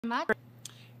much.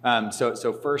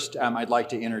 So first, I'd like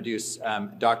to introduce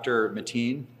Dr.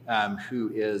 Mateen, who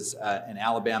is an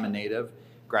Alabama native,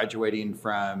 graduating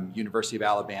from University of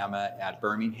Alabama at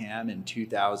Birmingham in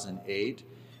 2008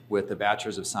 with a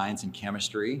Bachelor's of Science in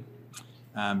Chemistry.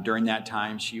 During that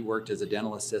time, she worked as a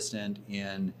dental assistant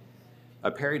in a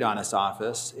periodontist's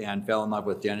office and fell in love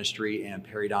with dentistry and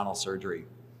periodontal surgery.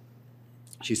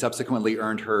 She subsequently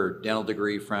earned her dental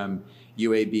degree from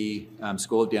UAB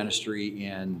School of Dentistry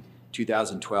in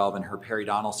 2012 and her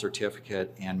periodontal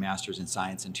certificate and master's in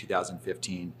science in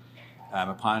 2015.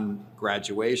 Upon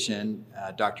graduation,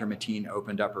 Dr. Mateen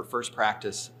opened up her first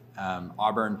practice,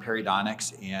 Auburn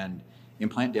Periodontics and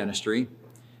Implant Dentistry,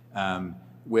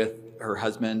 with her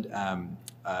husband,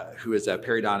 who is a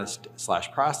periodontist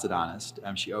 /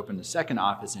 prosthodontist. She opened a second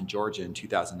office in Georgia in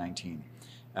 2019.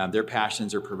 Their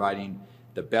passions are providing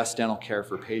the best dental care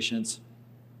for patients,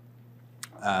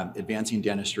 advancing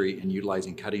dentistry, and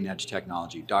utilizing cutting-edge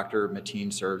technology. Dr.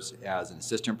 Mateen serves as an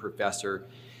assistant professor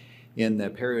in the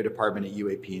perio department at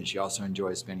UAP, and she also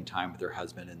enjoys spending time with her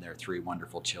husband and their 3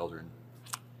 wonderful children.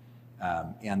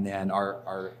 And then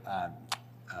our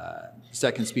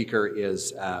second speaker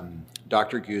is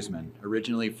Dr. Guzman,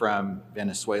 originally from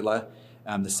Venezuela,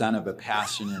 the son of a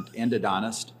passionate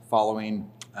endodontist. Following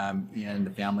in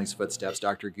the family's footsteps,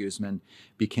 Dr. Guzman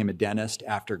became a dentist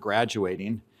after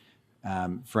graduating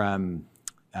from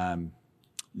the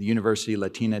University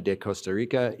Latina de Costa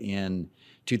Rica in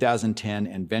 2010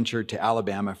 and ventured to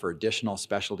Alabama for additional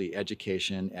specialty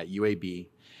education at UAB.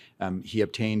 He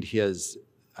obtained his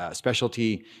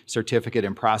specialty certificate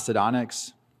in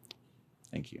prosthodontics.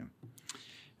 Thank you.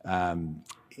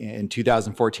 In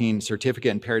 2014, certificate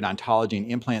in periodontology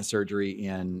and implant surgery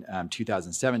in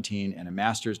 2017, and a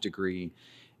master's degree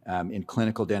in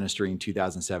clinical dentistry in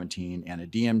 2017, and a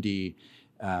DMD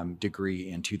degree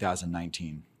in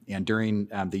 2019. And during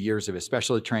the years of his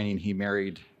specialty training, he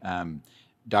married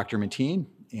Dr. Mateen,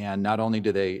 and not only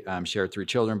do they share 3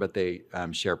 children, but they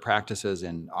share practices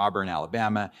in Auburn,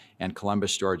 Alabama, and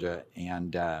Columbus, Georgia,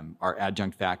 and are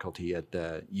adjunct faculty at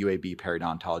the UAB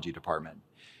Periodontology Department.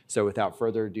 So without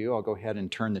further ado, I'll go ahead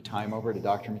and turn the time over to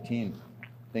Dr. Mateen.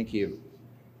 Thank you.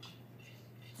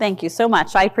 Thank you so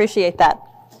much. I appreciate that.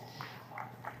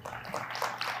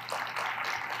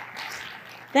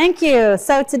 Thank you.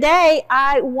 So today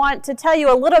I want to tell you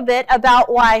a little bit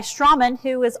about why Straumann,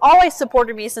 who has always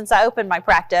supported me since I opened my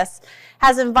practice,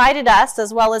 has invited us,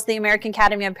 as well as the American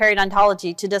Academy of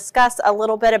Periodontology, to discuss a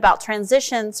little bit about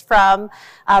transitions from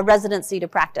residency to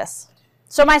practice.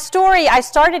 So my story, I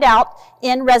started out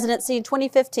in residency in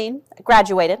 2015,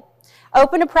 graduated,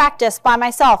 opened a practice by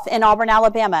myself in Auburn,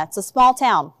 Alabama. It's a small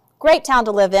town, great town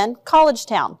to live in, college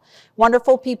town,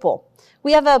 wonderful people.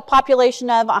 We have a population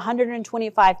of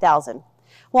 125,000.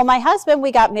 Well, my husband,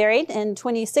 we got married in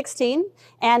 2016,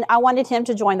 and I wanted him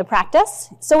to join the practice,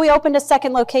 so we opened a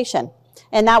second location,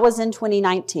 and that was in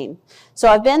 2019. So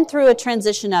I've been through a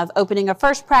transition of opening a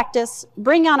first practice,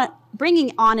 bringing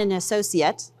on an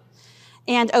associate,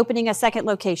 and opening a second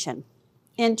location.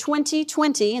 In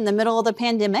 2020, in the middle of the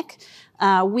pandemic,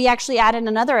 we actually added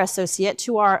another associate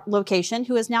to our location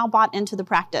who has now bought into the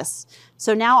practice.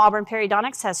 So now Auburn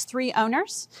Periodontics has 3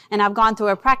 owners, and I've gone through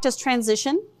a practice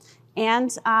transition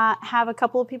and have a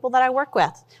couple of people that I work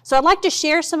with. So I'd like to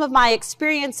share some of my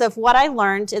experience of what I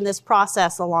learned in this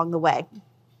process along the way.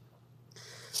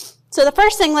 So the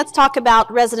first thing, let's talk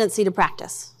about residency to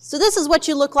practice. So this is what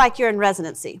you look like you're in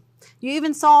residency. You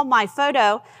even saw my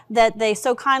photo that they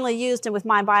so kindly used with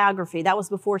my biography. That was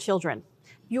before children.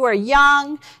 You are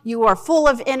young, you are full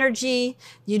of energy,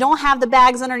 you don't have the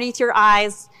bags underneath your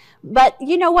eyes, but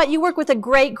you know what? You work with a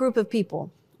great group of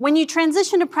people. When you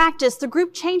transition to practice, the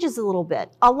group changes a little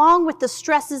bit, along with the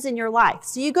stresses in your life.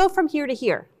 So you go from here to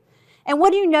here. And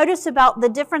what do you notice about the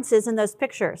differences in those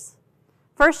pictures?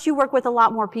 First, you work with a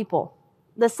lot more people.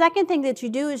 The second thing that you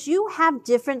do is you have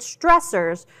different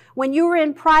stressors when you were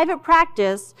in private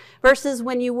practice versus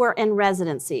when you were in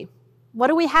residency. What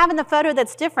do we have in the photo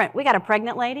that's different? We got a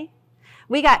pregnant lady.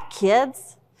 We got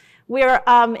kids. We're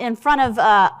in front of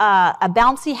a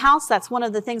bouncy house. That's one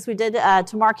of the things we did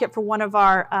to market for one of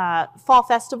our fall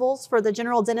festivals for the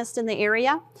general dentist in the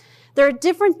area. There are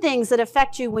different things that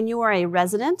affect you when you are a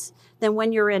resident than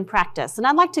when you're in practice. And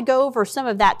I'd like to go over some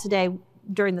of that today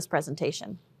during this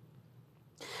presentation.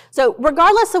 So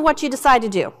regardless of what you decide to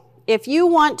do, if you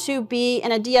want to be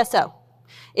in a DSO,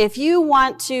 if you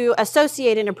want to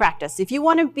associate in a practice, if you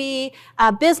want to be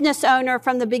a business owner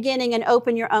from the beginning and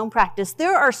open your own practice,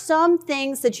 there are some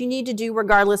things that you need to do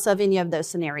regardless of any of those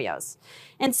scenarios.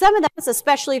 And some of those,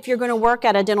 especially if you're going to work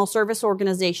at a dental service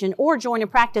organization or join a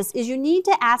practice, is you need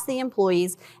to ask the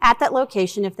employees at that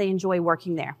location if they enjoy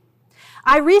working there.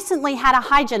 I recently had a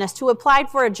hygienist who applied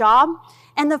for a job,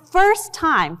 and for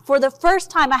the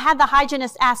first time, I had the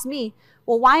hygienist ask me,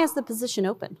 well, why is the position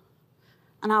open?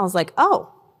 And I was like,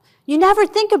 oh, you never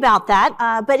think about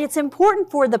that, but it's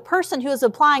important for the person who is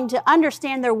applying to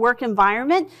understand their work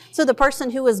environment, so the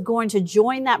person who is going to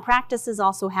join that practice is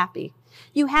also happy.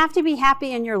 You have to be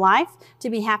happy in your life to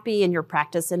be happy in your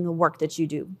practice and the work that you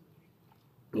do.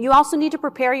 You also need to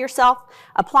prepare yourself,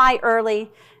 apply early,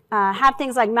 have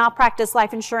things like malpractice,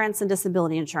 life insurance, and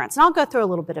disability insurance. And I'll go through a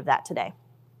little bit of that today.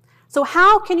 So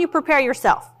how can you prepare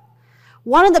yourself?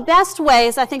 One of the best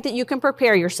ways I think that you can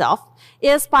prepare yourself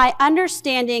is by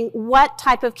understanding what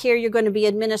type of care you're going to be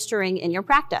administering in your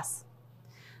practice.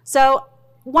 So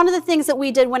one of the things that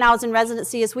we did when I was in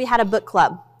residency is we had a book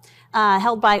club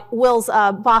held by Will's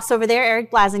boss over there,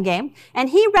 Eric Blasingame, and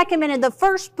he recommended the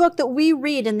first book that we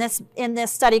read in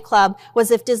this study club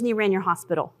was If Disney Ran Your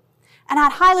Hospital. And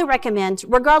I'd highly recommend,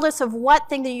 regardless of what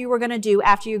thing that you were going to do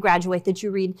after you graduate, that you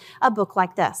read a book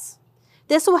like this.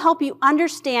 This will help you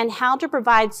understand how to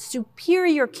provide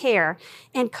superior care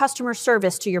and customer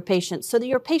service to your patients so that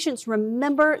your patients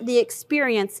remember the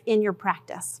experience in your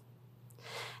practice.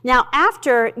 Now,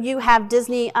 after you have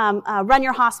Disney run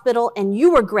your hospital and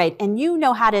you were great and you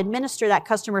know how to administer that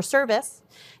customer service,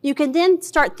 you can then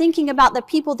start thinking about the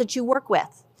people that you work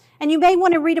with. And you may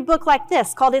want to read a book like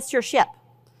this called It's Your Ship,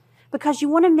 because you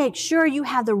want to make sure you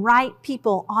have the right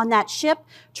people on that ship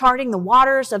charting the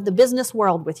waters of the business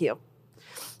world with you.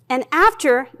 And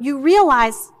after you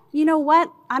realize, you know what,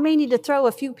 I may need to throw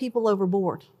a few people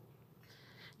overboard,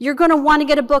 you're going to want to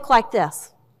get a book like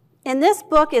this. And this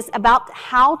book is about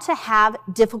how to have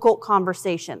difficult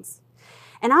conversations.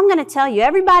 And I'm going to tell you,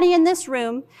 everybody in this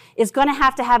room is going to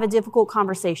have a difficult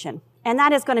conversation. And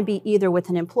that is going to be either with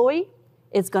an employee,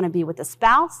 it's going to be with a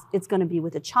spouse, it's going to be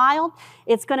with a child,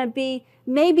 it's going to be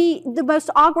maybe the most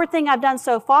awkward thing I've done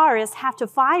so far is have to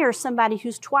fire somebody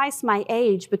who's twice my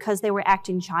age because they were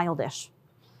acting childish.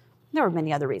 There were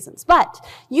many other reasons, but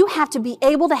you have to be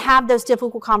able to have those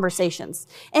difficult conversations,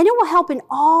 and it will help in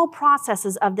all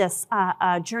processes of this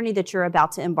journey that you're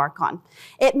about to embark on.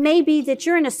 It may be that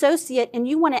you're an associate and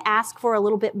you want to ask for a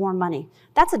little bit more money.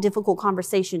 That's a difficult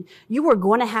conversation you are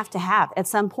going to have at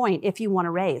some point if you want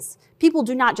to raise. People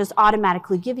do not just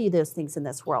automatically give you those things in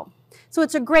this world. So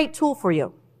it's a great tool for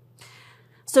you.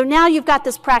 So now you've got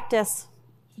this practice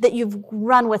that you've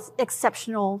run with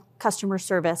exceptional customer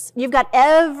service. You've got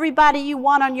everybody you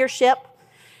want on your ship,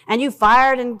 and you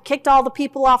fired and kicked all the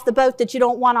people off the boat that you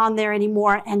don't want on there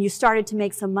anymore, and you started to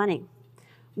make some money.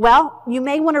 Well, you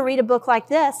may want to read a book like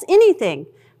this, anything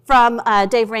from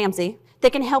Dave Ramsey,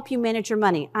 that can help you manage your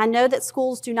money. I know that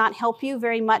schools do not help you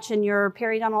very much in your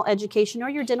periodontal education or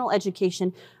your dental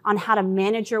education on how to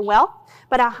manage your wealth,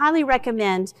 but I highly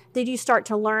recommend that you start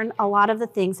to learn a lot of the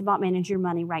things about managing your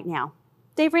money right now.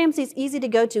 Dave Ramsey's easy to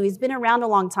go to. He's been around a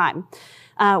long time.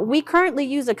 We currently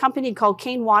use a company called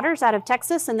Kane Waters out of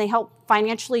Texas, and they help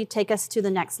financially take us to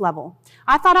the next level.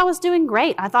 I thought I was doing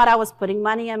great. I thought I was putting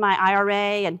money in my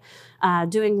IRA and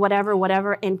doing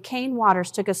whatever, and Kane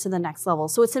Waters took us to the next level.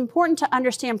 So it's important to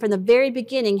understand from the very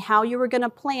beginning how you were going to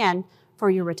plan for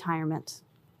your retirement.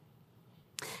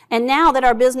 And now that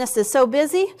our business is so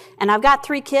busy, and I've got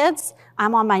 3 kids,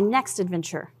 I'm on my next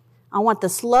adventure. I want the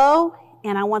slow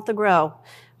and I want the grow,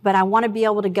 but I want to be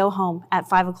able to go home at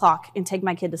 5 o'clock and take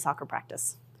my kid to soccer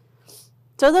practice.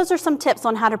 So those are some tips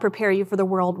on how to prepare you for the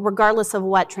world, regardless of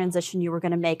what transition you were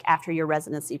going to make after your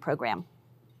residency program.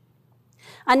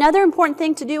 Another important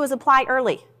thing to do is apply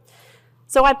early.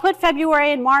 So I put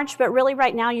February and March, but really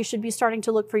right now you should be starting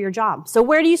to look for your job. So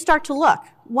where do you start to look?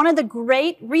 One of the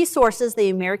great resources the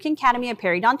American Academy of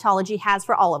Periodontology has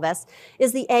for all of us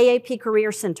is the AAP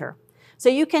Career Center. So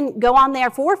you can go on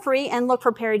there for free and look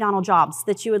for periodontal jobs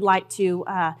that you would like to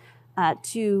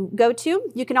go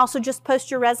to. You can also just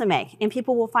post your resume, and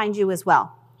people will find you as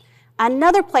well.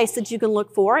 Another place that you can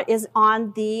look for is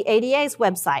on the ADA's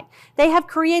website. They have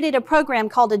created a program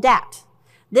called ADAPT.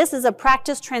 This is a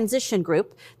practice transition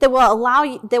group that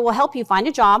will help you find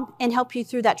a job and help you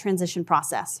through that transition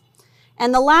process.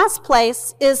 And the last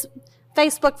place is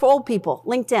Facebook for old people,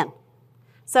 LinkedIn.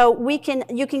 So you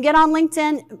can get on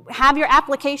LinkedIn, have your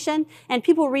application, and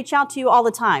people reach out to you all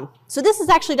the time. So this is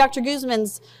actually Dr.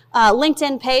 Guzman's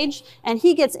LinkedIn page, and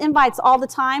he gets invites all the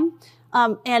time.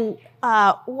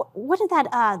 What did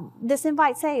this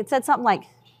invite say? It said something like,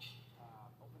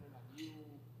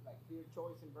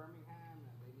 in Birmingham, and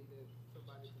they needed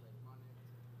somebody to like run it.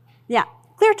 Yeah,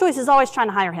 Clear Choice is always trying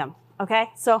to hire him, okay?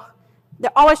 So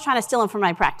they're always trying to steal him from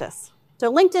my practice.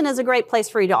 So LinkedIn is a great place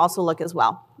for you to also look as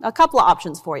well. A couple of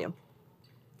options for you.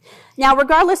 Now,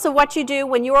 regardless of what you do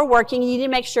when you are working, you need to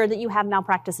make sure that you have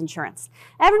malpractice insurance.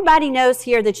 Everybody knows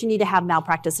here that you need to have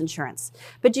malpractice insurance.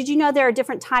 But did you know there are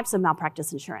different types of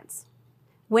malpractice insurance?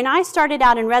 When I started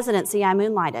out in residency, I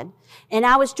moonlighted, and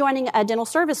I was joining a dental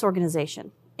service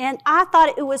organization. And I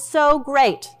thought it was so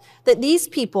great that these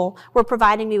people were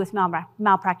providing me with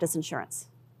malpractice insurance.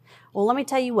 Well, let me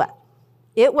tell you what.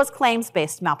 It was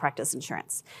claims-based malpractice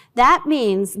insurance. That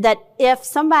means that if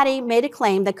somebody made a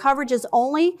claim, the coverage is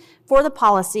only for the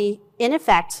policy in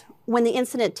effect when the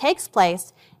incident takes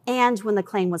place and when the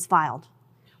claim was filed.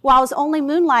 Well, I was only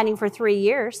moonlighting for 3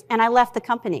 years, and I left the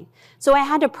company. So I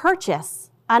had to purchase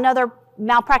another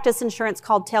malpractice insurance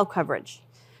called tail coverage.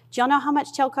 Do y'all know how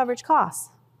much tail coverage costs?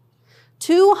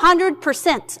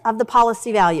 200% of the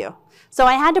policy value. So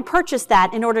I had to purchase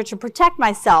that in order to protect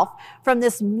myself from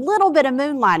this little bit of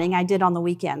moonlighting I did on the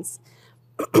weekends.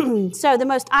 So the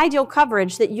most ideal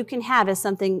coverage that you can have is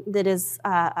something that is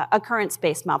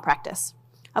occurrence-based malpractice.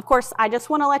 Of course, I just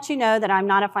want to let you know that I'm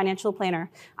not a financial planner.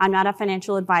 I'm not a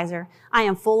financial advisor. I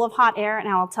am full of hot air, and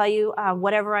I'll tell you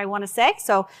whatever I want to say.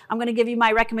 So I'm going to give you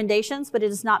my recommendations, but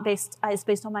it is not based, it's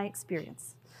based on my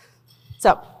experience.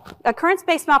 So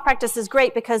occurrence-based malpractice is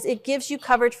great because it gives you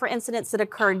coverage for incidents that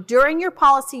occurred during your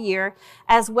policy year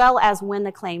as well as when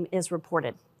the claim is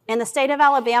reported. In the state of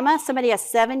Alabama, somebody has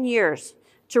 7 years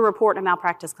to report a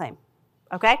malpractice claim,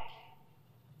 okay?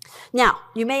 Now,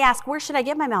 you may ask, where should I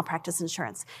get my malpractice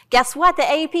insurance? Guess what? The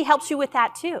AAP helps you with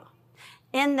that too.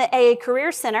 In the AA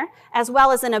Career Center, as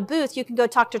well as in a booth, you can go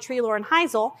talk to Treelor and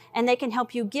Heisel, and they can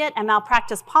help you get a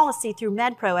malpractice policy through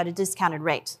MedPro at a discounted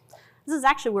rate. This is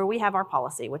actually where we have our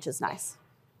policy, which is nice.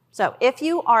 So if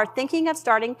you are thinking of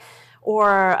starting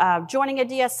or joining a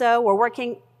DSO or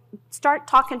working, start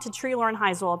talking to Treelor and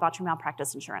Heisel about your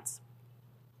malpractice insurance.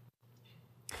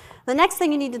 The next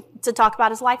thing you need to talk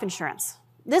about is life insurance.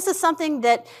 This is something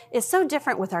that is so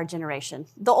different with our generation.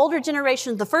 The older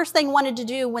generation, the first thing wanted to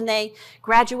do when they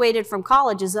graduated from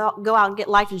college is go out and get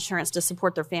life insurance to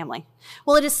support their family.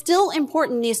 Well, it is still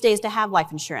important these days to have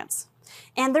life insurance.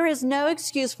 And there is no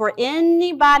excuse for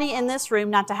anybody in this room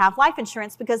not to have life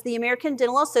insurance because the American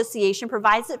Dental Association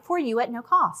provides it for you at no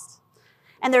cost.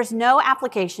 And there's no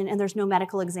application and there's no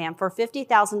medical exam for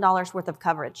 $50,000 worth of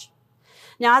coverage.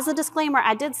 Now, as a disclaimer,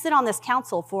 I did sit on this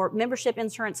council for membership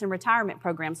insurance and retirement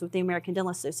programs with the American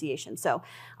Dental Association. So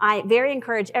I very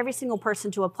encourage every single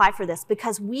person to apply for this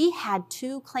because we had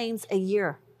 2 claims a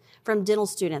year from dental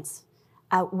students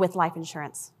with life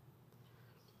insurance.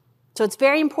 So it's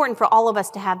very important for all of us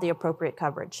to have the appropriate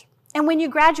coverage. And when you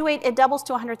graduate, it doubles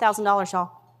to $100,000,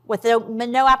 y'all, with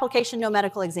no application, no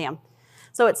medical exam.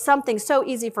 So it's something so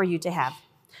easy for you to have.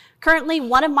 Currently,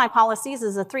 one of my policies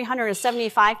is a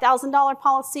 $375,000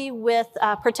 policy with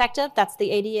Protective. That's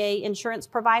the ADA insurance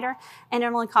provider. And it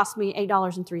only costs me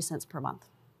 $8.03 per month.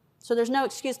 So there's no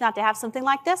excuse not to have something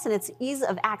like this, and it's ease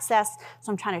of access.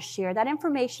 So I'm trying to share that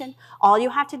information. All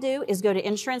you have to do is go to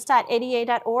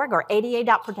insurance.ada.org or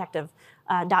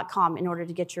ada.protective.com in order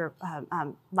to get your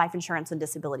life insurance and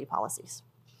disability policies.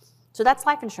 So that's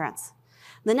life insurance.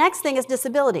 The next thing is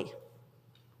disability.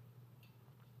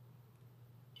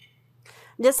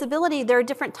 Disability, there are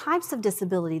different types of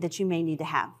disability that you may need to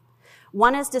have.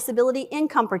 One is disability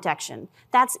income protection.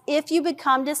 That's if you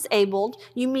become disabled,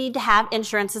 you need to have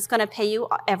insurance that's going to pay you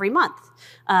every month.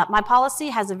 My policy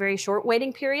has a very short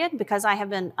waiting period because I have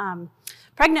been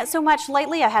pregnant so much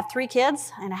lately. I have 3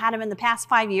 kids, and I had them in the past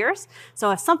 5 years.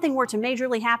 So if something were to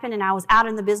majorly happen and I was out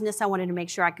in the business, I wanted to make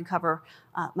sure I could cover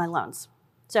my loans.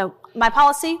 So my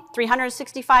policy,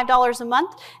 $365 a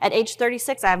month. At age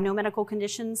 36, I have no medical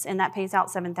conditions, and that pays out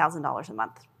 $7,000 a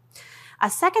month. A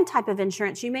second type of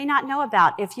insurance you may not know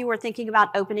about if you were thinking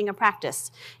about opening a practice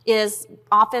is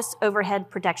office overhead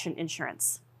protection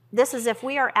insurance. This is if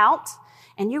we are out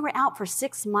and you were out for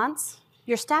 6 months,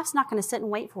 your staff's not going to sit and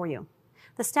wait for you.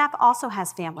 The staff also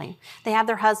has family. They have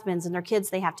their husbands and their kids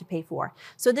they have to pay for.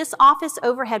 So this office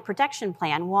overhead protection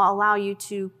plan will allow you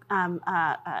to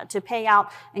pay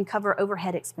out and cover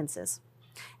overhead expenses.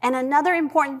 And another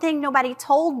important thing nobody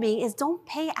told me is don't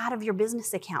pay out of your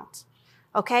business account.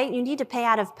 Okay, you need to pay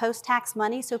out of post-tax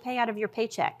money, so pay out of your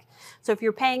paycheck. So if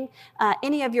you're paying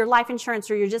any of your life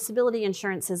insurance or your disability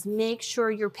insurances, make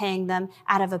sure you're paying them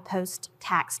out of a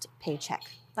post-taxed paycheck,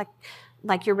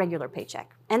 like your regular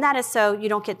paycheck. And that is so you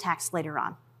don't get taxed later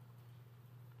on.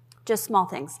 Just small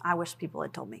things I wish people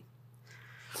had told me.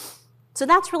 So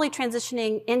that's really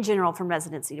transitioning in general from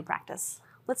residency to practice.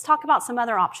 Let's talk about some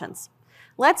other options.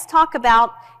 Let's talk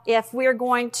about if we're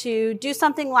going to do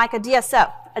something like a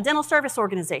DSO, a dental service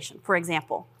organization, for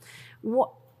example.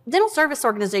 Dental service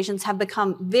organizations have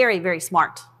become very, very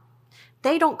smart.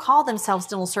 They don't call themselves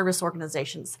dental service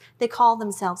organizations. They call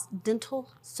themselves dental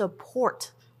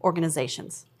support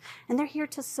organizations. And they're here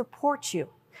to support you.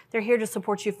 They're here to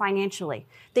support you financially.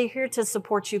 They're here to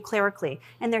support you clerically.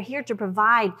 And they're here to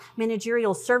provide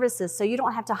managerial services so you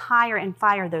don't have to hire and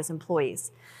fire those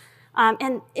employees.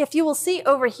 And if you will see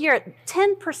over here,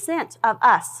 10% of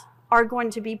us are going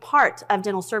to be part of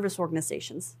dental service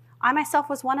organizations. I myself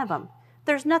was one of them.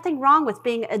 There's nothing wrong with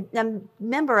being a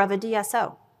member of a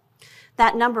DSO.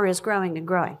 That number is growing and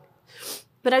growing.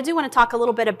 But I do want to talk a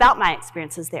little bit about my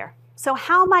experiences there. So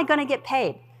how am I going to get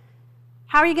paid?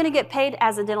 How are you going to get paid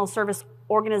as a dental service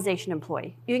organization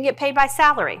employee? You can get paid by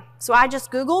salary. So I just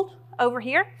Googled over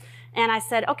here, and I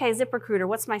said, okay, ZipRecruiter,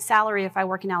 what's my salary if I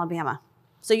work in Alabama?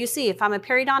 So you see, if I'm a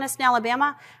periodontist in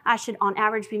Alabama, I should on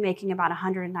average be making about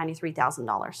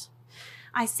 $193,000.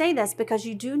 I say this because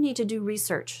you do need to do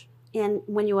research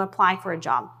when you apply for a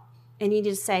job. And you need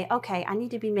to say, okay, I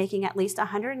need to be making at least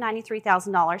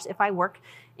 $193,000 if I work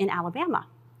in Alabama.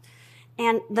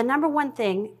 And the number one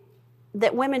thing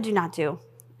that women do not do,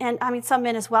 and I mean some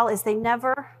men as well, is they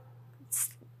never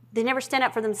stand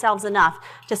up for themselves enough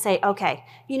to say, okay,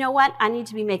 you know what, I need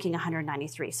to be making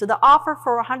 $193,000. So the offer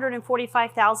for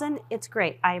 $145,000, it's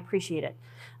great, I appreciate it.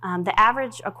 The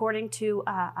average, according to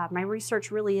my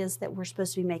research, really is that we're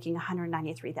supposed to be making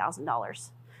 $193,000.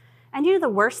 And you know the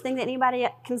worst thing that anybody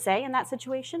can say in that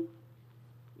situation?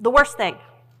 The worst thing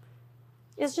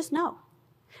is just no.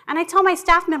 And I tell my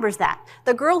staff members that.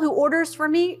 The girl who orders for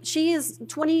me, she is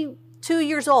 22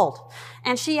 years old.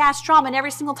 And she asks Straumann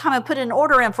every single time I put an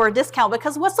order in for a discount,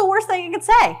 because what's the worst thing you can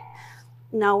say?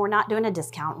 No, we're not doing a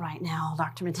discount right now,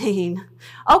 Dr. Mateen.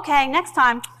 Okay, next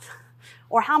time.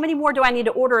 Or how many more do I need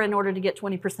to order in order to get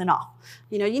 20% off?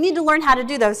 You know, you need to learn how to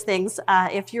do those things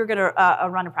if you're going to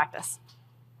run a practice.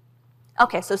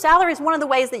 Okay, so salary is one of the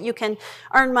ways that you can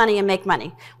earn money and make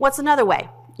money. What's another way?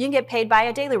 You can get paid by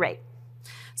a daily rate.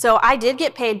 So I did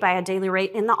get paid by a daily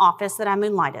rate in the office that I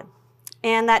moonlighted.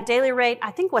 And that daily rate,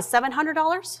 I think, was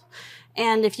 $700.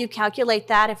 And if you calculate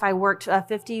that, if I worked a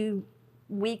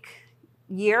 50-week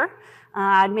year,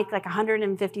 I'd make like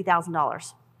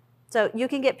 $150,000. So you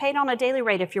can get paid on a daily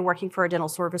rate if you're working for a dental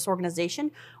service organization,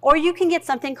 or you can get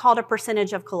something called a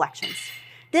percentage of collections.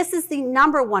 This is the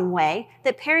number one way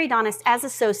that periodontists as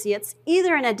associates,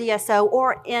 either in a DSO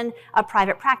or in a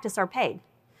private practice, are paid.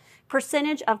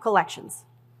 Percentage of collections.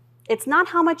 It's not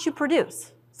how much you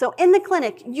produce. So in the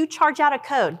clinic, you charge out a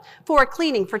code for a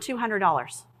cleaning for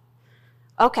 $200.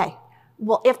 Okay,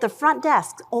 well, if the front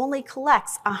desk only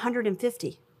collects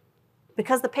 $150,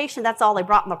 because the patient, that's all they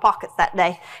brought in their pockets that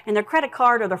day, and their credit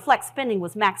card or their flex spending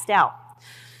was maxed out,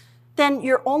 then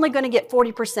you're only going to get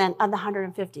 40% of the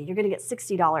 $150. You're going to get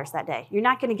 $60 that day. You're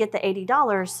not going to get the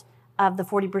 $80 of the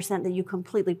 40% that you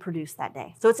completely produced that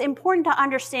day. So it's important to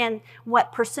understand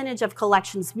what percentage of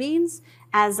collections means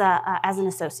as an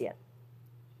associate.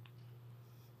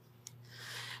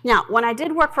 Now, when I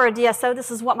did work for a DSO,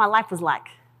 this is what my life was like.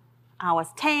 I was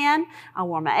tan, I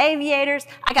wore my aviators,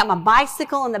 I got my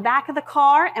bicycle in the back of the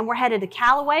car, and we're headed to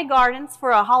Callaway Gardens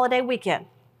for a holiday weekend.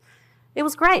 It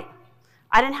was great.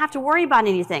 I didn't have to worry about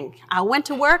anything. I went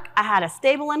to work, I had a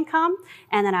stable income,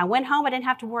 and then I went home, I didn't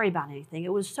have to worry about anything.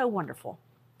 It was so wonderful.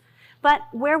 But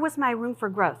where was my room for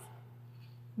growth?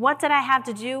 What did I have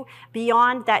to do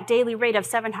beyond that daily rate of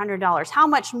 $700? How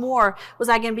much more was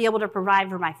I going to be able to provide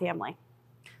for my family?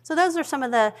 So those are some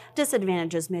of the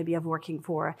disadvantages maybe of working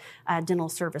for a dental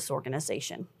service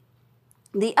organization.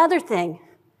 The other thing,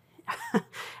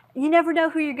 you never know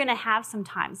who you're going to have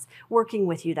sometimes working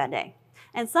with you that day.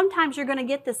 And sometimes you're going to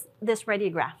get this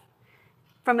radiograph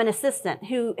from an assistant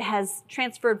who has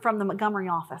transferred from the Montgomery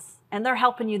office, and they're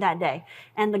helping you that day.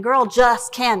 And the girl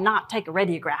just cannot take a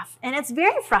radiograph, and it's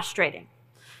very frustrating.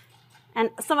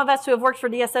 And some of us who have worked for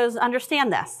DSOs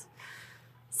understand this.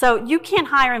 So you can't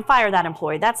hire and fire that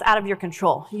employee. That's out of your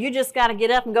control. You just got to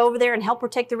get up and go over there and help her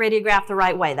take the radiograph the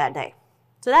right way that day.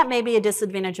 So that may be a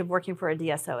disadvantage of working for a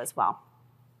DSO as well.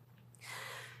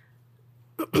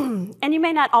 And you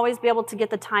may not always be able to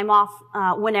get the time off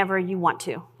whenever you want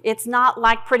to. It's not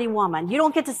like Pretty Woman. You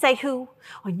don't get to say who,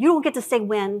 or you don't get to say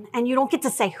when, and you don't get to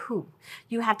say who.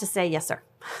 You have to say yes, sir.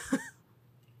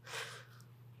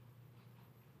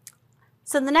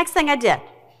 So the next thing I did,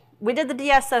 we did the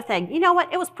DSO thing. You know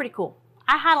what? It was pretty cool.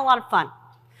 I had a lot of fun.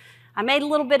 I made a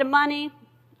little bit of money.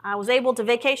 I was able to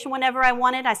vacation whenever I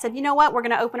wanted. I said, you know what? We're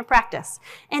going to open a practice.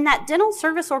 In that dental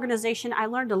service organization, I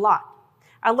learned a lot.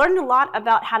 I learned a lot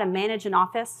about how to manage an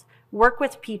office, work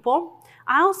with people.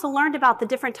 I also learned about the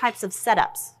different types of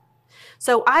setups.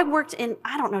 So I worked in,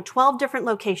 12 different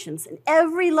locations, and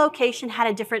every location had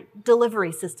a different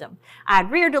delivery system. I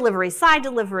had rear delivery, side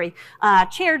delivery,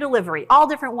 chair delivery, all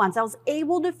different ones. I was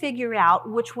able to figure out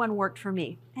which one worked for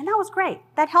me, and that was great.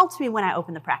 That helped me when I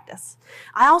opened the practice.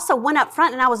 I also went up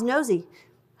front and I was nosy.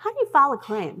 How do you file a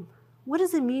claim? What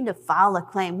does it mean to file a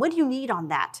claim? What do you need on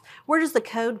that? Where does the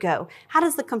code go? How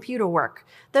does the computer work?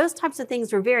 Those types of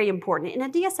things are very important, and a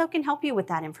DSO can help you with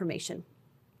that information.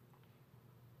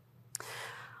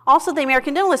 Also, the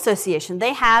American Dental Association,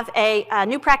 they have a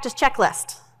new practice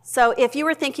checklist. So if you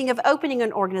were thinking of opening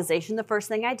an organization, the first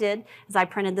thing I did is I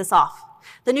printed this off.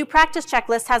 The new practice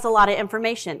checklist has a lot of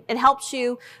information. It helps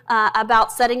you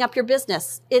about setting up your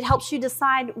business. It helps you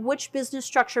decide which business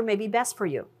structure may be best for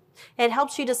you. It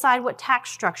helps you decide what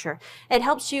tax structure. It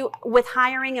helps you with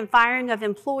hiring and firing of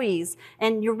employees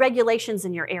and your regulations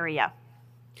in your area.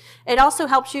 It also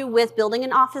helps you with building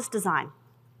an office design.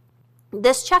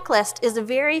 This checklist is a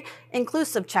very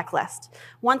inclusive checklist.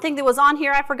 One thing that was on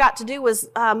here I forgot to do was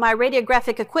my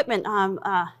radiographic equipment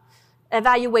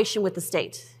evaluation with the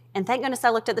state. And thank goodness I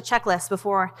looked at the checklist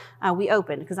before we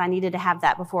opened, because I needed to have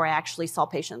that before I actually saw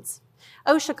patients.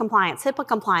 OSHA compliance, HIPAA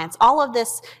compliance, all of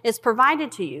this is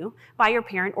provided to you by your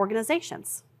parent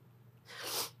organizations.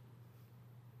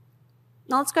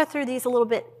 Now let's go through these a little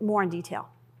bit more in detail.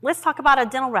 Let's talk about a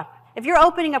dental rep. If you're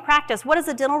opening a practice, what is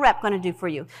a dental rep going to do for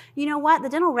you? You know what? The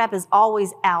dental rep is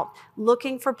always out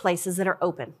looking for places that are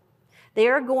open. They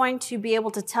are going to be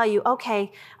able to tell you,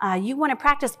 okay, you want to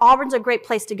practice, Auburn's a great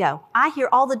place to go. I hear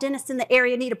all the dentists in the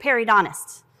area need a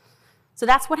periodontist. So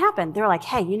that's what happened. They're like,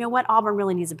 hey, you know what? Auburn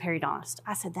really needs a periodontist.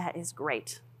 I said, that is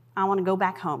great. I want to go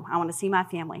back home. I want to see my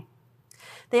family.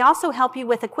 They also help you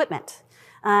with equipment,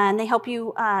 and they help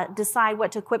you decide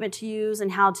what equipment to use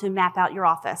and how to map out your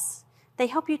office. They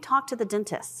help you talk to the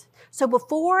dentist. So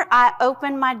before I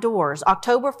opened my doors,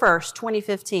 October 1st,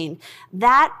 2015,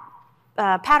 that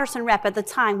Patterson rep at the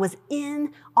time was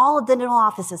in all of the dental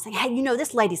offices saying, hey, you know,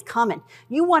 this lady's coming.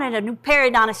 You wanted a new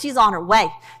periodontist. She's on her way.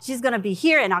 She's going to be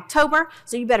here in October,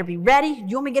 so you better be ready. Do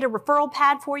you want me to get a referral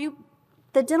pad for you?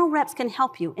 The dental reps can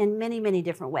help you in many, many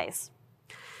different ways.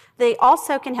 They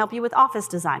also can help you with office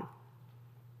design.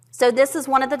 So this is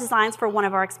one of the designs for one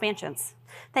of our expansions.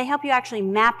 They help you actually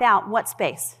map out what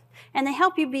space, and they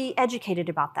help you be educated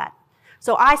about that.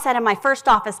 So I said in my first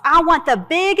office, I want the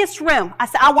biggest room. I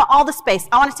said, I want all the space.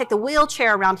 I want to take the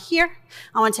wheelchair around here.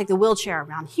 I want to take the wheelchair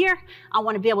around here. I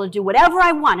want to be able to do whatever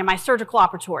I want in my surgical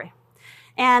operatory.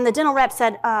 And the dental rep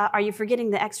said, are you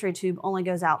forgetting the x-ray tube only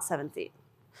goes out 7 feet?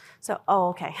 So, oh,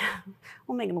 okay.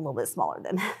 We'll make them a little bit smaller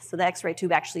then. So the x-ray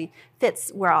tube actually fits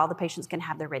where all the patients can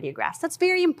have their radiographs. That's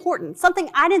very important.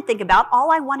 Something I didn't think about. All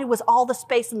I wanted was all the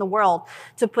space in the world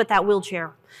to put that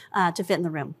wheelchair to fit in the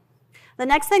room. The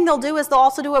next thing they'll do is they'll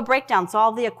also do a breakdown. So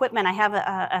all the equipment, I have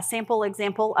a sample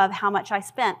example of how much I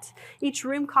spent. Each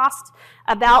room cost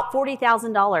about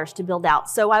 $40,000 to build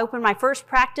out. So I opened my first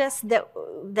practice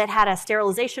that had a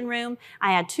sterilization room.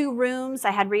 I had 2 rooms. I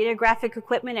had radiographic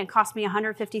equipment. It cost me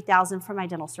 $150,000 for my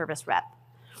dental service rep.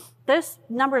 Those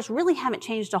numbers really haven't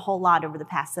changed a whole lot over the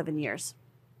past 7 years.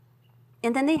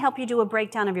 And then they help you do a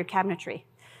breakdown of your cabinetry.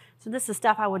 So this is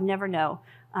stuff I would never know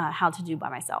how to do by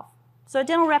myself. So a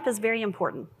dental rep is very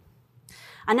important.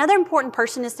 Another important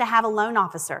person is to have a loan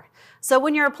officer. So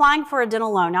when you're applying for a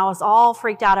dental loan, I was all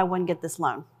freaked out I wouldn't get this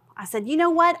loan. I said, you know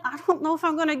what? I don't know if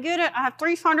I'm going to get it. I have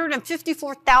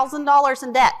 $354,000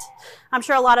 in debt. I'm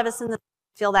sure a lot of us in the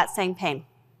feel that same pain.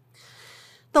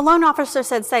 The loan officer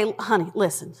said, say, honey,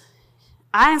 listen,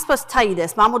 I ain't supposed to tell you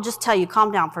this, but I'm going to just tell you,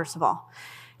 calm down first of all.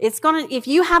 If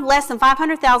you have less than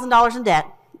 $500,000 in debt,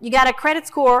 you got a credit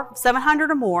score, 700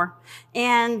 or more,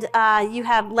 and you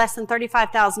have less than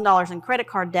 $35,000 in credit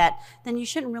card debt, then you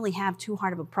shouldn't really have too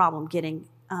hard of a problem getting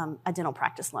a dental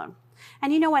practice loan.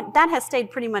 And you know what? That has stayed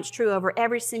pretty much true over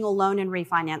every single loan and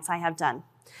refinance I have done.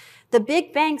 The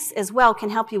big banks as well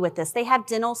can help you with this. They have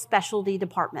dental specialty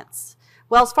departments.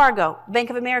 Wells Fargo,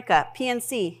 Bank of America,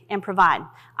 PNC, and Provide.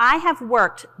 I have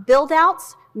worked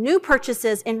build-outs, new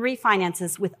purchases, and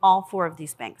refinances with all 4 of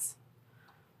these banks.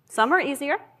 Some are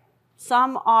easier.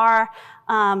 Some are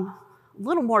a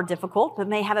little more difficult, but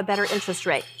may have a better interest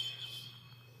rate.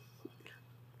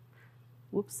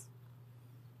 Whoops.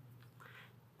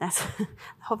 I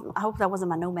hope that wasn't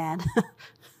my nomad.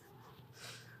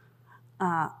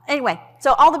 Anyway,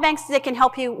 so all the banks that can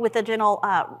help you with the dental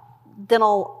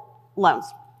loans.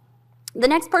 The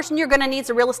next person you're going to need is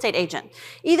a real estate agent.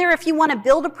 Either if you want to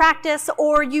build a practice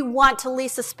or you want to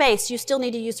lease a space, you still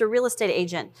need to use a real estate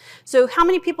agent. So how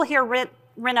many people here rent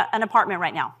rent an apartment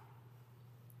right now.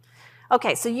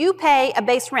 Okay, so you pay a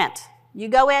base rent. You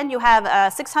go in, you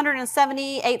have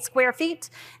 678 square feet,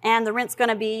 and the rent's going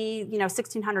to be,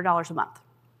 $1,600 a month.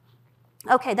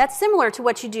 Okay, that's similar to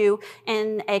what you do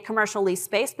in a commercial lease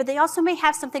space, but they also may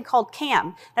have something called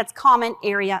CAM, that's Common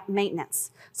Area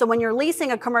Maintenance. So when you're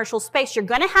leasing a commercial space, you're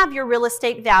going to have your real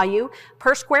estate value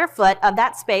per square foot of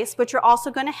that space, but you're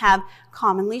also going to have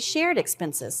commonly shared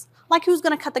expenses, like who's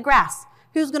going to cut the grass,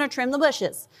 who's going to trim the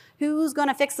bushes, who's going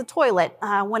to fix the toilet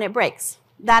when it breaks.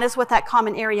 That is what that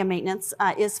common area maintenance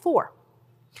is for.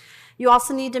 You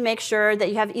also need to make sure that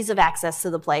you have ease of access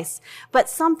to the place. But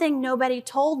something nobody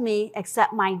told me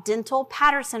except my dental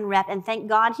Patterson rep, and thank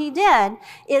God he did,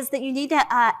 is that you need to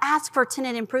ask for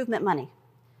tenant improvement money.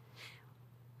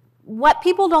 What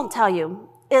people don't tell you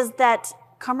is that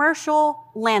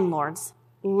commercial landlords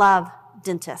love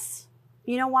dentists.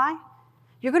 You know why?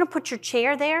 You're going to put your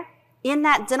chair there in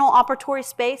that dental operatory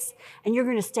space, and you're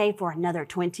going to stay for another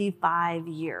 25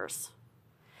 years.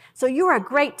 So you're a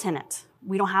great tenant.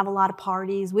 We don't have a lot of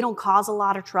parties. We don't cause a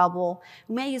lot of trouble.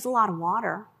 We may use a lot of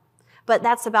water, but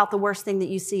that's about the worst thing that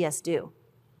you see us do.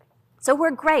 So we're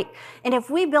great. And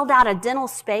if we build out a dental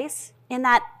space in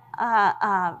that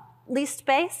leased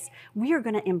space, we are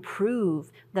going to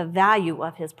improve the value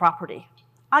of his property.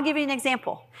 I'll give you an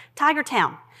example.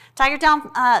 Tigertown.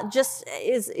 Tigertown just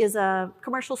is a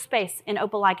commercial space in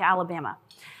Opelika, Alabama.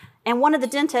 And one of the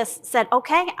dentists said,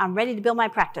 okay, I'm ready to build my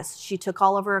practice. She took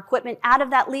all of her equipment out of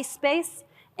that leased space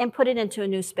and put it into a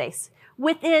new space.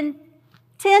 Within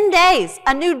 10 days,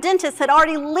 a new dentist had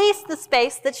already leased the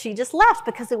space that she just left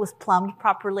because it was plumbed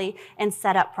properly and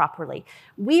set up properly.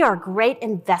 We are great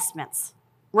investments.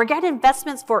 We're great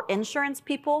investments for insurance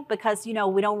people because, we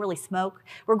don't really smoke.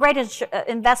 We're great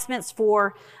investments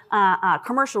for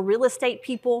commercial real estate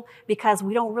people because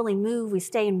we don't really move. We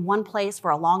stay in one place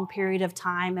for a long period of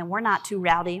time and we're not too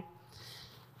rowdy.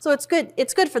 So it's good.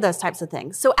 It's good for those types of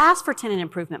things. So ask for tenant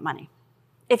improvement money.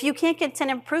 If you can't get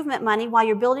tenant improvement money while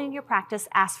you're building your practice,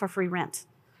 ask for free rent.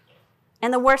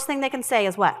 And the worst thing they can say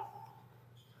is what?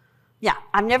 Yeah,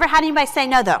 I've never had anybody say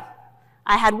no though.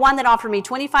 I had one that offered me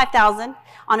 $25,000.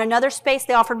 On another space,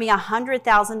 they offered me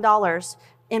 $100,000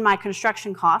 in my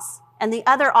construction costs, and the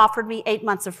other offered me 8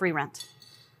 months of free rent.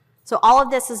 So all of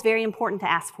this is very important to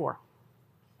ask for.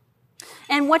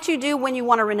 And what you do when you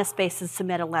want to rent a space is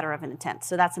submit a letter of intent.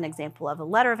 So that's an example of a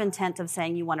letter of intent of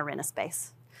saying you want to rent a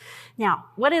space. Now,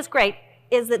 what is great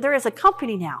is that there is a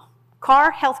company now,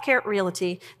 Carr Healthcare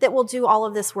Realty, that will do all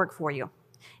of this work for you.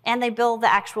 And they bill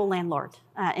the actual landlord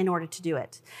in order to do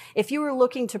it. If you were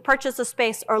looking to purchase a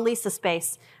space or lease a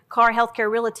space, Carr Healthcare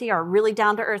Realty are really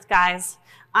down-to-earth guys.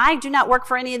 I do not work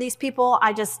for any of these people.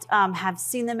 I just have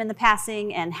seen them in the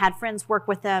passing and had friends work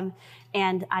with them.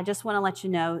 And I just want to let you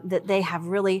know that they have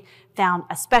really found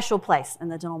a special place in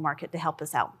the dental market to help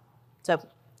us out. So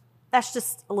that's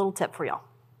just a little tip for y'all.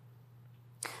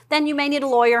 Then you may need a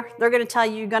lawyer. They're going to tell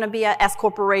you you're going to be an S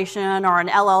corporation or an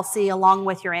LLC along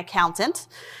with your accountant.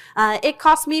 It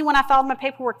cost me, when I filed my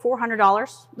paperwork,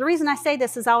 $400. The reason I say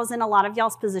this is I was in a lot of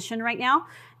y'all's position right now,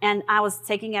 and I was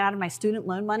taking it out of my student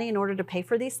loan money in order to pay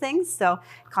for these things, so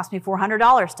it cost me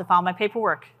 $400 to file my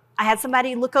paperwork. I had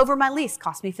somebody look over my lease. It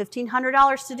cost me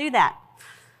 $1,500 to do that.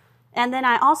 And then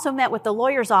I also met with the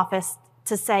lawyer's office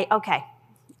to say, okay,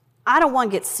 I don't want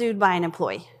to get sued by an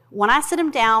employee. When I sit them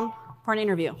down for an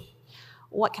interview,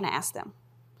 what can I ask them?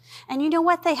 And you know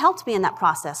what? They helped me in that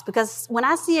process, because when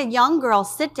I see a young girl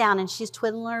sit down and she's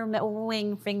twiddling her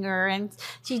ring finger and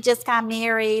she just got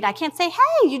married, I can't say,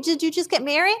 hey, did you just get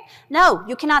married? No,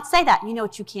 you cannot say that. You know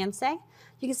what you can say?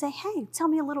 You can say, hey, tell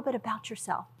me a little bit about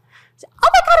yourself. Say, oh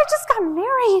my God, I just got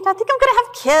married. I think I'm going to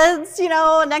have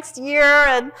kids, next year.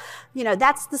 And,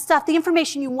 that's the stuff, the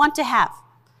information you want to have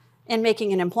in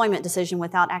making an employment decision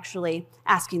without actually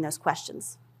asking those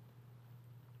questions.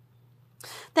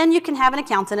 Then you can have an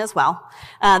accountant as well.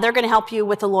 They're going to help you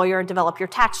with a lawyer, develop your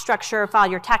tax structure,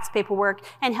 file your tax paperwork,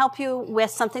 and help you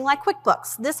with something like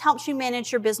QuickBooks. This helps you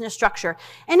manage your business structure.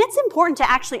 And it's important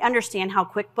to actually understand how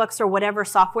QuickBooks or whatever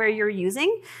software you're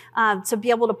using to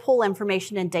be able to pull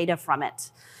information and data from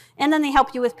it. And then they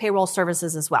help you with payroll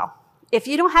services as well. If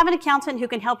you don't have an accountant who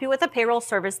can help you with a payroll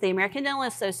service, the American Dental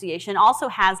Association also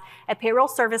has a payroll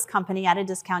service company at a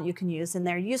discount you can use, and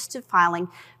they're used to filing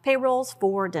payrolls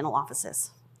for dental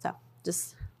offices. So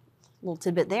just a little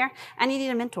tidbit there. And you need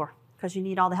a mentor, because you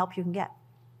need all the help you can get.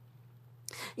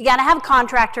 You got to have a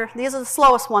contractor. These are the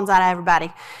slowest ones out of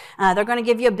everybody. They're going to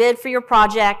give you a bid for your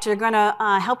project. They're going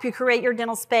to help you create your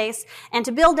dental space. And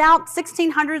to build out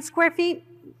 1,600 square feet,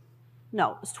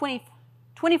 no, it was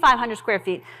 2,500 square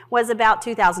feet, was about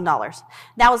 $2,000.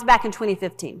 That was back in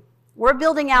 2015. We're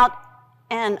building out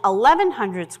an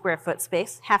 1,100 square foot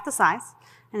space, half the size,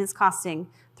 and it's costing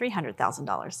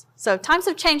 $300,000. So times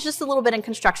have changed just a little bit in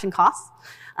construction costs,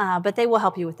 but they will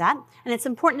help you with that. And it's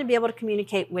important to be able to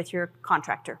communicate with your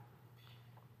contractor.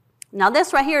 Now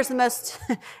this right here is the most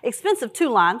expensive 2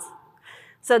 lines.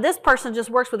 So this person just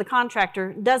works with a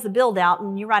contractor, does the build out,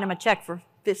 and you write them a check for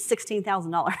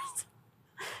 $16,000.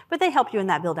 But they help you in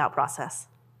that build out process.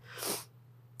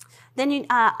 Then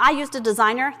I used a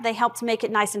designer. They helped make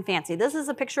it nice and fancy. This is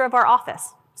a picture of our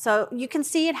office. So you can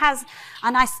see it has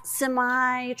a nice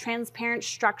semi-transparent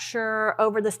structure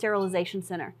over the sterilization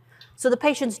center. So the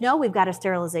patients know we've got a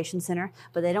sterilization center,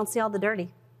 but they don't see all the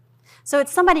dirty. So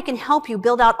it's somebody who can help you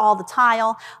build out all the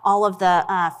tile, all of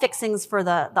the fixings for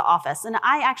the office. And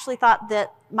I actually thought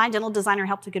that my dental designer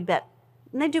helped a good bit.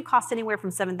 And they do cost anywhere from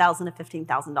 $7,000 to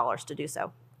 $15,000 to do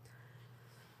so.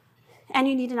 And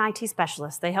you need an IT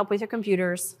specialist. They help with your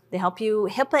computers. They help you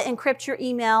HIPAA encrypt your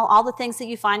email, all the things that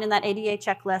you find in that ADA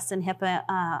checklist and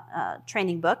HIPAA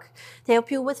training book. They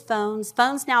help you with phones.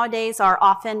 Phones nowadays are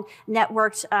often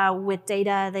networked with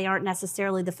data. They aren't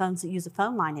necessarily the phones that use a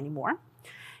phone line anymore.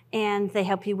 And they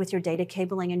help you with your data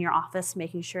cabling in your office,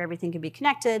 making sure everything can be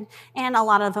connected. And a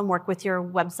lot of them work with your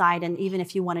website, and even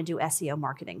if you want to do SEO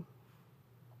marketing.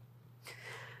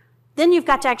 Then you've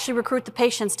got to actually recruit the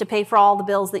patients to pay for all the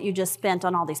bills that you just spent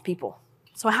on all these people.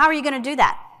 So how are you going to do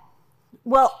that?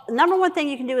 Well, the number one thing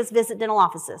you can do is visit dental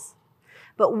offices.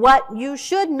 But what you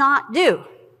should not do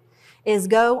is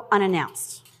go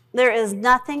unannounced. There is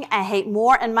nothing I hate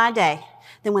more in my day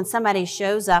than when somebody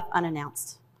shows up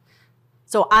unannounced.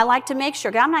 So I like to make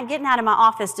sure, I'm not getting out of my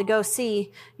office to go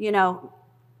see,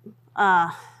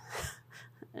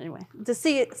 anyway, to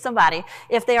see somebody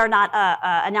if they are not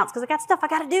announced, because I got stuff I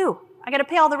got to do. I got to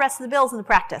pay all the rest of the bills in the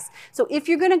practice. So if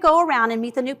you're going to go around and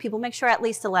meet the new people, make sure at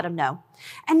least to let them know.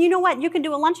 And you know what? You can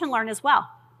do a lunch and learn as well.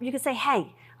 You can say,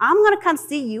 hey, I'm going to come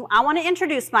see you. I want to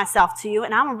introduce myself to you,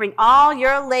 and I'm going to bring all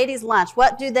your ladies lunch.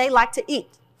 What do they like to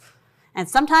eat? And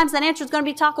sometimes that answer is going to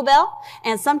be Taco Bell,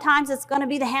 and sometimes it's going to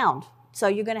be the Hound. So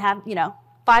you're going to have,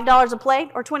 $5 a plate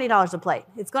or $20 a plate.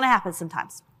 It's going to happen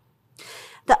sometimes.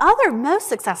 The other most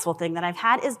successful thing that I've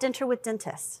had is Dinner with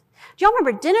Dentists. Do y'all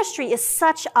remember, dentistry is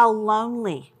such a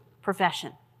lonely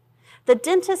profession. The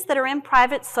dentists that are in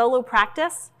private solo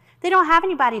practice, they don't have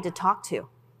anybody to talk to,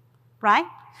 right?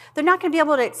 They're not going to be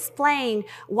able to explain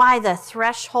why the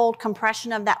threshold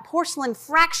compression of that porcelain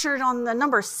fractured on the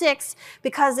number 6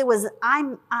 because it was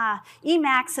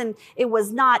Emax and it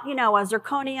was not, a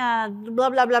zirconia,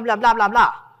 blah, blah, blah, blah, blah, blah,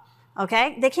 blah.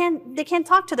 Okay? They can't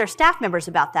talk to their staff members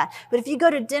about that. But if you go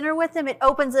to dinner with them, it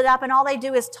opens it up and all they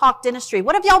do is talk dentistry.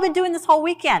 What have y'all been doing this whole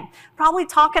weekend? Probably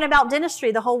talking about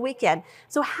dentistry the whole weekend.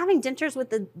 So having dinners with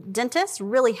the dentist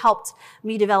really helped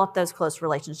me develop those close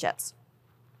relationships.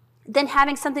 Then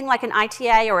having something like an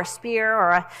ITA or a SPEAR or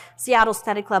a Seattle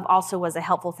Study Club also was a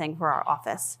helpful thing for our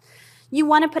office. You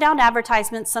want to put out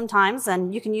advertisements sometimes,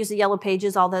 and you can use the Yellow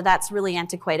Pages, although that's really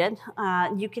antiquated.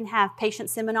 You can have patient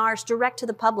seminars direct to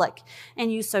the public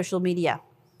and use social media.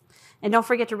 And don't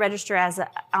forget to register as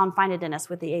on Find a Dentist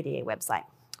with the ADA website.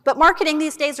 But marketing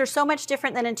these days are so much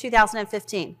different than in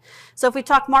 2015. So if we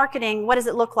talk marketing, what does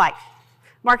it look like?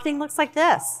 Marketing looks like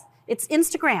this. It's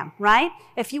Instagram, right?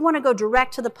 If you want to go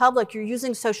direct to the public, you're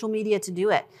using social media to do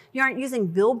it. You aren't using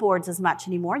billboards as much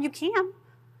anymore. You can.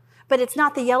 But it's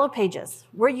not the Yellow Pages.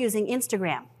 We're using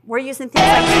Instagram. We're using things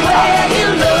like everywhere you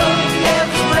look,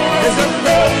 everywhere there's a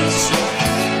face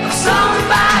of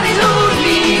somebody who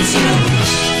needs you.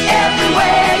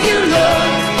 Everywhere you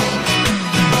look,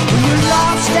 when you're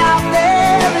lost out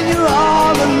there and you're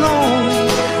all alone,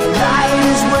 life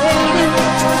is waiting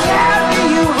to carry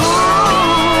you home.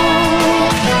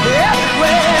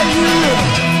 Everywhere you look.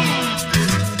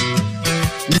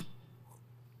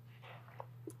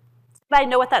 Anybody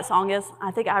know what that song is?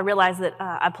 I think I realized that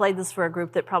I played this for a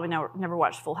group that probably never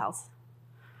watched Full House.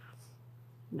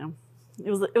 No, it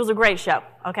was a great show.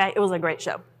 Okay, it was a great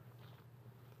show.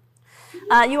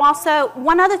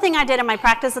 One other thing I did in my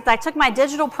practice is I took my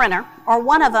digital printer, or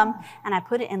one of them, and I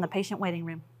put it in the patient waiting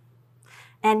room.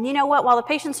 And you know what? While the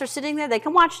patients are sitting there, they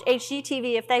can watch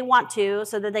HGTV if they want to,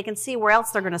 so that they can see where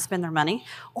else they're going to spend their money,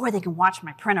 or they can watch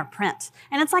my printer print.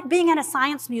 And it's like being at a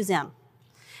science museum.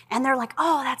 And they're like,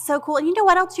 oh, that's so cool. And you know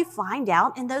what else you find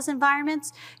out in those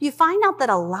environments? You find out that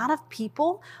a lot of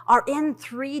people are in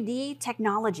 3D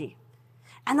technology.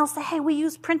 And they'll say, hey, we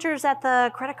use printers at the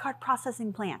credit card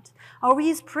processing plant. Or we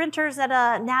use printers at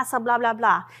NASA, blah, blah,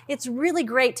 blah. It's really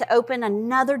great to open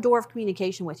another door of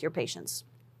communication with your patients.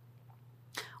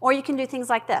 Or you can do things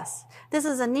like this. This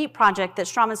is a neat project that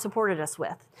Straumann supported us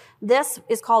with. This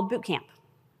is called Boot Camp.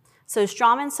 So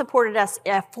Straumann supported us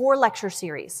a 4-lecture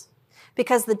series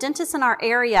because the dentists in our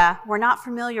area were not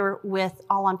familiar with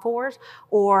all-on-4s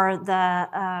or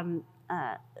the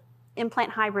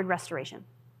implant hybrid restoration.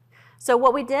 So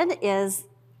what we did is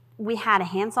we had a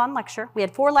hands-on lecture. We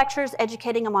had 4 lectures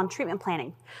educating them on treatment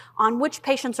planning, on which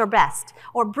patients are best,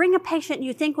 or bring a patient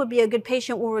you think would be a good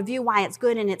patient. We'll review why it's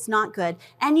good and it's not good.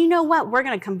 And you know what? We're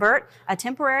going to convert a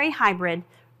temporary hybrid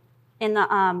in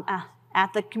the,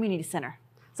 at the community center.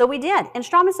 So we did, and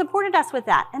Straumann supported us with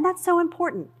that, and that's so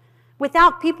important.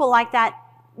 Without people like that,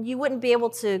 you wouldn't be able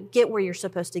to get where you're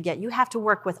supposed to get. You have to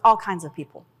work with all kinds of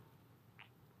people.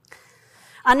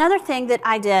 Another thing that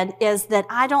I did is that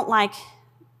I don't like,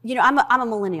 you know, I'm a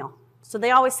millennial, so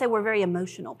they always say we're very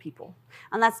emotional people,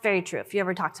 and that's very true. If you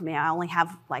ever talk to me, I only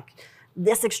have like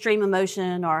this extreme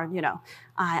emotion, or, you know,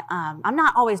 I'm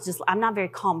not a very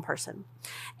calm person.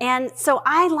 And so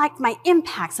I like my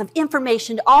impacts of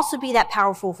information to also be that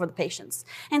powerful for the patients.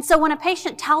 And so when a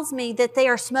patient tells me that they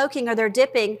are smoking or they're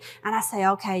dipping, and I say,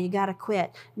 okay, you got to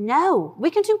quit. No, we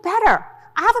can do better.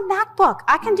 I have a MacBook.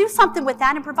 I can do something with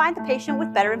that and provide the patient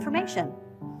with better information.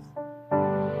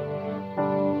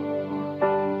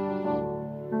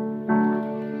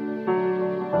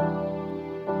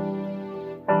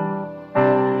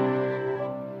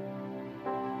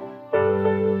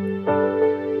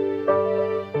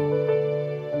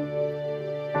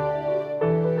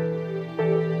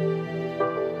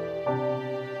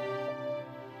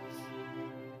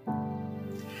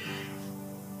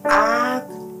 I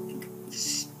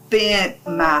spent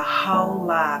my whole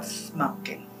life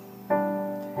smoking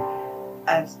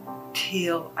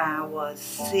until I was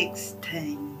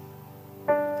 16,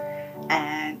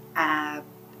 and I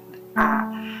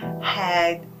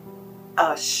had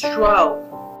a stroke.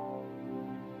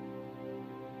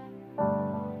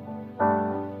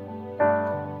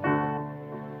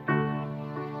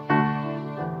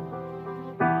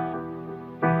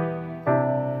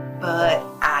 But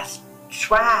I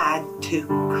tried to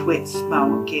quit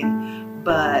smoking,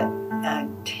 but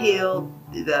until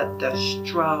the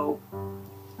stroke,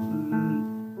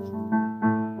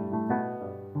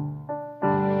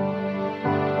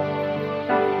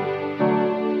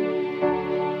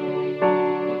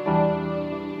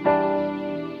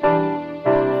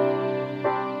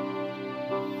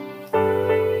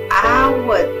 I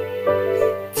would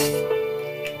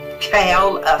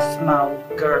tell a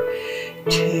smoker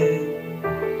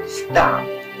to stop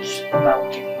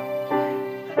smoking.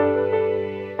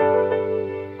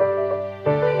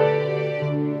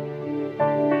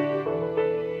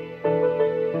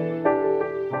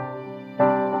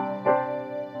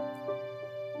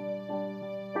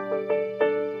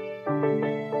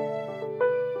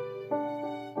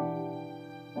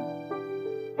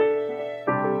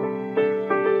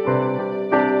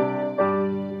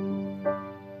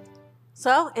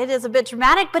 So it is a bit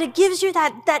dramatic, but it gives you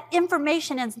that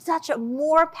information in such a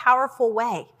more powerful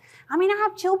way. I mean, I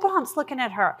have chill bumps looking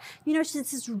at her. You know, it's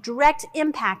this direct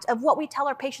impact of what we tell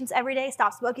our patients every day: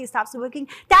 stop smoking,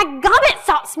 dadgummit,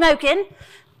 stop smoking,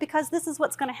 because this is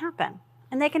what's going to happen.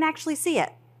 And they can actually see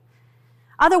it.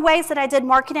 Other ways that I did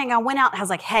marketing, I went out and I was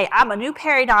like, hey, I'm a new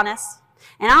periodontist,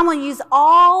 and I'm going to use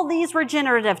all these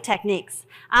regenerative techniques.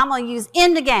 I'm going to use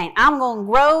Endagain. I'm going to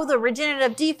grow the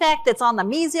regenerative defect that's on the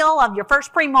mesial of your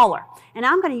first premolar. And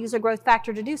I'm going to use a growth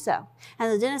factor to do so.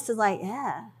 And the dentist is like,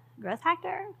 yeah, growth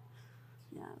factor?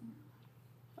 Yeah.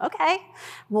 Okay.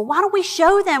 Well, why don't we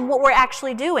show them what we're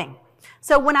actually doing?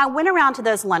 So when I went around to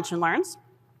those lunch and learns,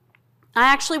 I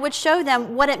actually would show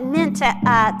them what it meant to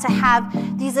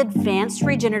have these advanced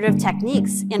regenerative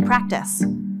techniques in practice.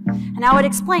 And I would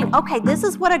explain, okay, this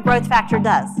is what a growth factor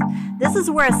does. This is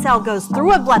where a cell goes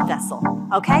through a blood vessel,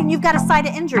 okay? And you've got a site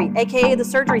of injury, aka the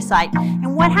surgery site.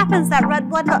 And what happens, that red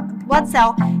blood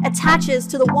cell attaches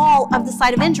to the wall of the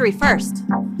site of injury first.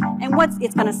 And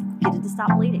it's gonna get it to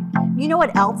stop bleeding. You know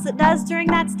what else it does during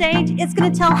that stage? It's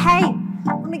gonna tell, hey,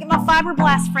 let me get my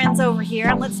fibroblast friends over here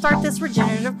and let's start this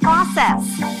regenerative process.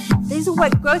 These are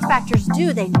what growth factors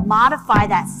do. They modify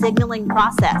that signaling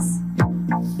process.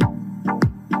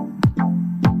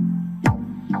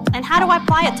 And how do I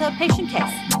apply it to a patient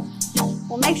case?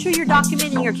 Well, make sure you're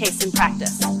documenting your case in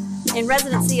practice, in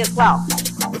residency as well.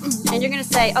 And you're going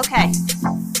to say, okay,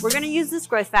 we're going to use this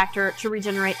growth factor to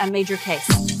regenerate a major case.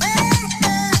 This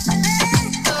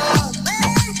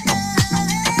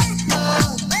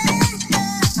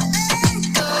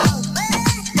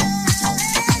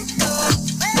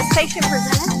patient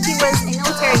presented. He was a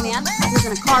military man. He was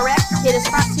in a car wreck, hit his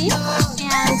front teeth,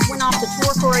 and went off to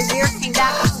tour for a year, came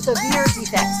back with severe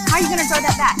defects. How are you going to grow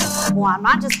that back? Well, I'm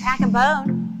not just packing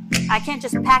bone. I can't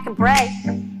just pack and pray.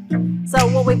 So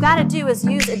what we've got to do is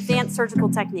use advanced surgical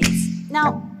techniques.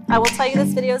 Now, I will tell you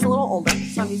this video is a little older,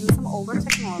 so I'm using some older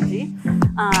technology.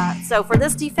 So for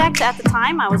this defect at the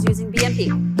time, I was using BMP.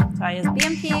 So I used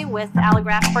BMP with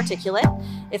allograft particulate.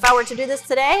 If I were to do this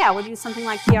today, I would use something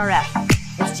like PRF.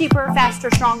 It's cheaper,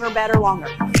 faster, stronger, better, longer.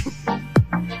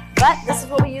 But this is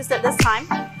what we used at this time.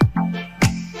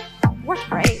 Worked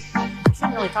great. I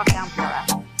shouldn't really talk down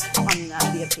PRF on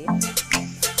BMP.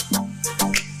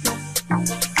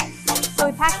 So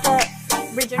we packed the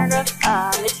regenerative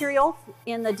material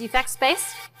in the defect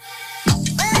space,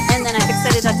 and then I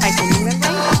fixated a titanium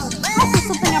membrane. That's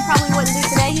something I probably wouldn't do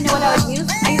today. You know what I would use?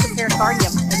 I use a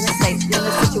pericardium in this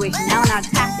situation now, and I'd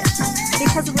tack it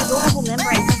because a resorbable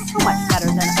membrane is so much better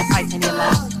than a titanium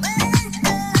metal.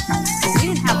 So we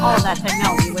didn't have all of that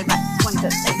technology way back in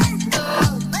 2015.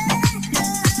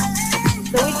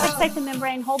 So we fixate the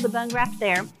membrane, hold the bone graft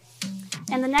there.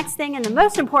 And the next thing, and the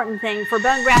most important thing for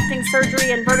bone grafting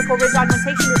surgery and vertical ridge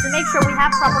augmentation, is to make sure we have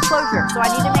proper closure. So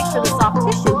I need to make sure the soft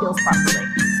tissue heals properly.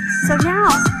 So now,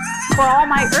 for all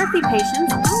my earthy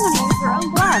patients, I'm going to use their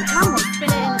own blood, and I'm going to spin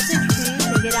it in a centrifuge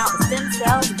and get out the stem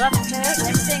cells, buff coat, and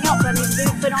everything else I need to do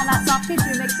to put on that soft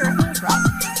tissue and make sure it heals right.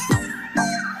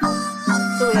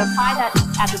 So we apply that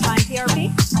at the time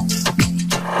PRP.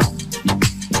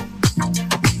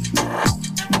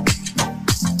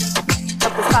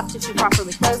 The soft tissue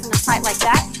properly closed and it's tight like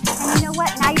that. And you know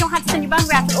what? Now you don't have to send your bone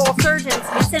graft to oral surgeons.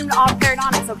 You send them to all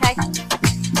periodontists, okay?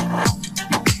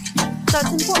 So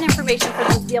it's important information for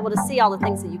them to be able to see all the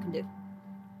things that you can do.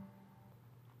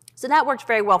 So that worked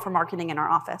very well for marketing in our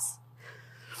office.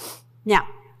 Now,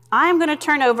 I'm going to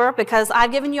turn over because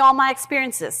I've given you all my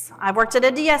experiences. I've worked at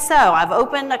a DSO. I've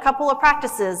opened a couple of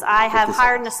practices. I have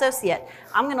hired an associate.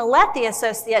 I'm going to let the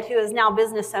associate, who is now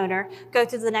business owner, go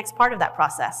through the next part of that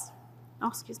process. Oh,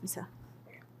 excuse me, sir.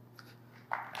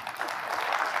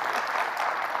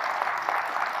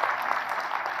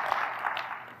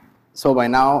 So by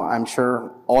now, I'm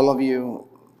sure all of you,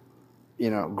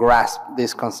 grasp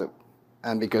this concept.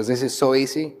 And because this is so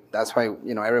easy, that's why,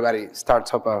 everybody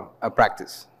starts up a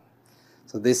practice.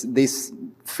 So this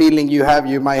feeling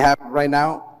you might have right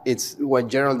now, it's what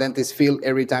general dentists feel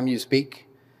every time you speak.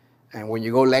 And when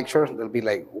you go lecture, they'll be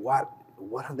like, what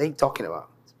are they talking about?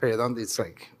 Periodontist, it's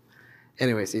like,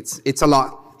 anyways, it's a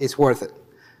lot. It's worth it.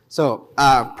 So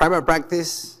private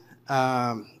practice,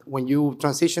 when you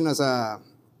transition as a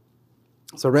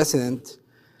resident,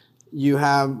 you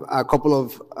have a couple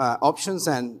of options,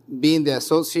 and being the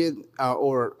associate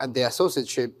or at the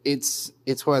associateship,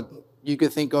 it's what you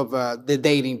could think of the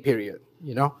dating period.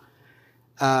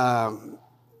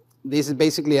 This is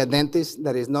basically a dentist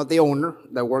that is not the owner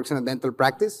that works in a dental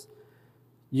practice.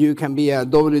 You can be a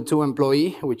W-2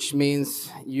 employee, which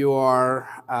means you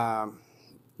have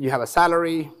a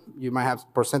salary, you might have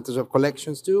percentage of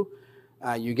collections too,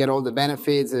 you get all the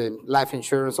benefits, life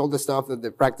insurance, all the stuff that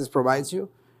the practice provides you,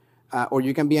 or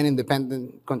you can be an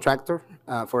independent contractor.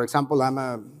 For example, I'm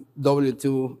a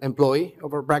W-2 employee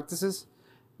of our practices,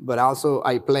 but also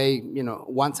I play,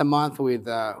 once a month with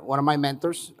one of my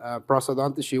mentors,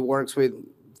 prosthodontist. She works with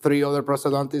 3 other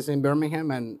prosthodontists in Birmingham,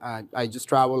 and I just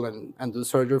travel and do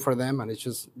surgery for them, and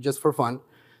it's just for fun.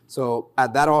 So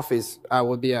at that office, I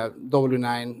would be a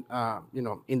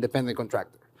W-9, independent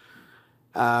contractor.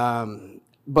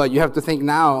 But you have to think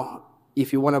now,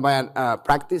 if you want to buy a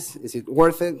practice, is it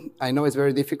worth it? I know it's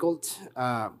very difficult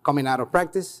coming out of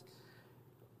practice,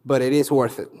 but it is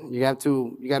worth it. You got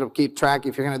to keep track.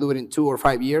 If you're going to do it in 2 or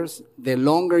 5 years, the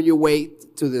longer you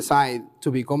wait to decide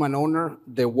to become an owner,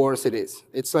 the worse it is.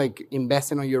 It's like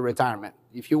investing on your retirement.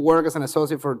 If you work as an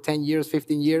associate for 10 years,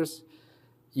 15 years,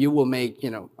 you will make,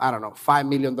 $5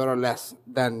 million less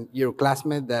than your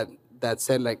classmate that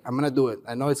said, like, I'm going to do it.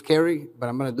 I know it's scary, but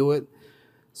I'm going to do it.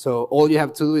 So all you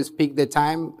have to do is pick the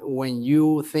time when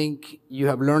you think you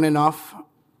have learned enough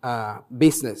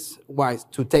business-wise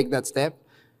to take that step.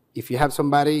 If you have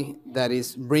somebody that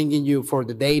is bringing you for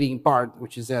the dating part,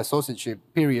 which is the associateship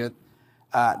period,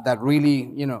 that really,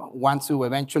 wants to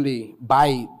eventually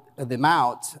buy them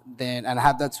out, and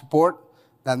have that support,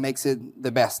 that makes it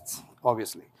the best,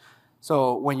 obviously.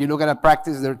 So when you look at a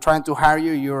practice, they're trying to hire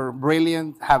you, you're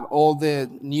brilliant, have all the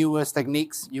newest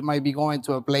techniques. You might be going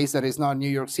to a place that is not New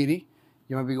York City.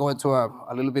 You might be going to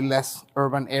a little bit less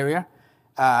urban area,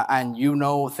 and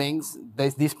things.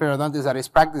 This periodontist that is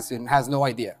practicing has no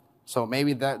idea. So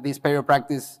maybe this perio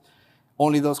practice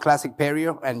only does classic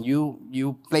perio, and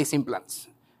you place implants.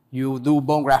 You do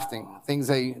bone grafting, things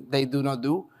they do not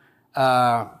do.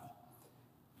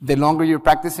 the longer you're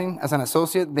practicing as an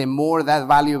associate, the more that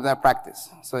value of that practice.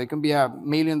 So it can be $1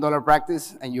 million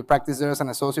practice, and you practice there as an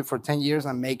associate for 10 years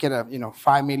and make it a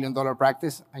 $5 million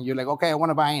practice, and you're like, okay, I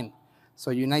want to buy in. So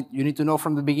you need to know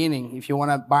from the beginning if you want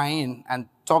to buy in and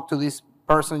talk to this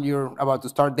person you're about to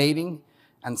start dating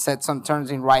and set some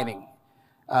terms in writing.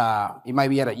 It might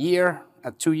be at a year,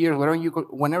 at 2 years,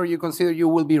 whenever you consider you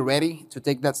will be ready to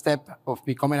take that step of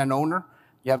becoming an owner,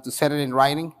 you have to set it in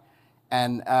writing.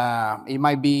 And it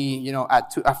might be,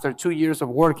 after 2 years of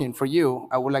working for you,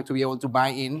 I would like to be able to buy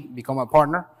in, become a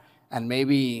partner, and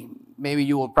maybe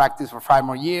you will practice for 5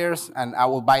 more years, and I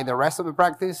will buy the rest of the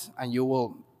practice, and you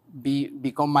will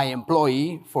become my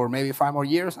employee for maybe 5 more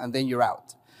years, and then you're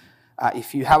out.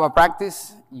 If you have a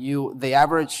practice, the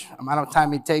average amount of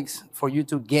time it takes for you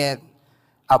to get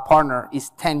a partner is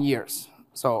 10 years.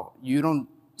 So you don't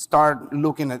start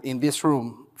looking in this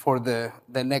room for the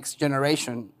next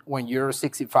generation when you're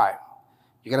 65.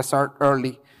 You gotta start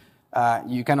early.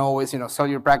 You can always, sell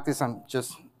your practice and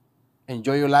just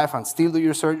enjoy your life and still do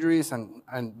your surgeries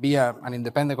and be an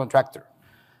independent contractor.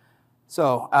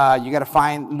 So you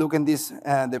gotta look in this,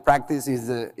 the practice, is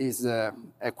the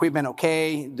equipment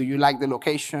okay? Do you like the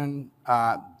location?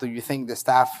 Do you think the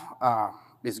staff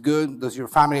is good? Does your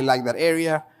family like that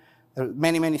area? There are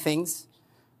many, many things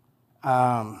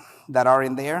that are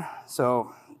in there.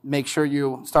 So make sure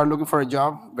you start looking for a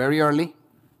job very early.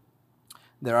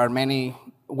 There are many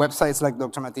websites like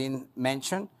Dr. Martin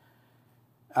mentioned.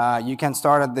 You can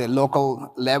start at the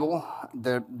local level.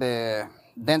 The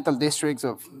dental districts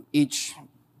of each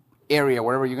area,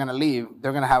 wherever you're gonna live,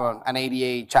 they're gonna have an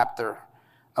ADA chapter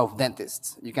of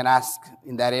dentists. You can ask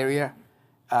in that area,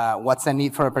 what's the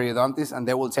need for a periodontist, and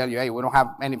they will tell you, hey, we don't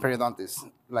have any periodontists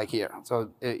like here. So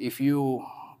if you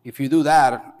do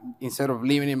that, instead of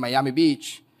living in Miami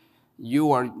Beach,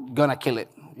 you are gonna kill it.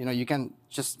 You can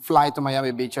just fly to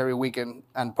Miami Beach every weekend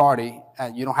and party,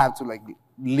 and you don't have to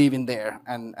live in there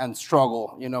and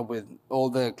struggle, with all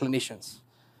the clinicians.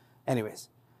 Anyways,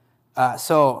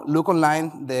 so look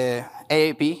online. The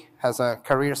AAP has a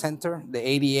career center. The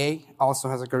ADA also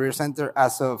has a career center.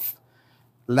 As of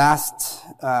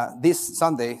this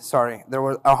Sunday, there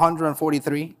were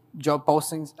 143 job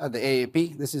postings at the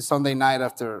AAP. This is Sunday night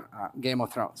after Game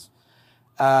of Thrones.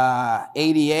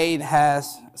 88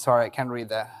 has, I can't read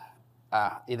that.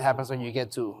 It happens when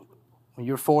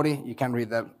you're 40, you can't read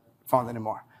that font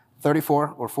anymore.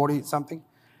 34 or 40 something.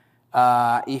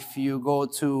 If you go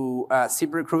to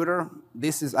ZipRecruiter,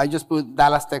 I just put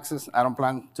Dallas, Texas. I don't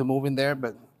plan to move in there,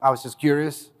 but I was just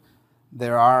curious.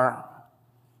 There are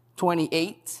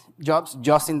 28 jobs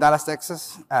just in Dallas,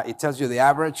 Texas. It tells you the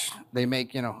average. They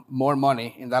make, more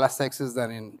money in Dallas, Texas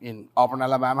than in Auburn,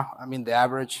 Alabama. The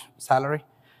average salary.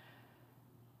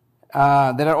 There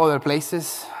are other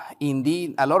places.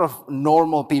 Indeed, a lot of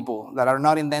normal people that are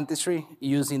not in dentistry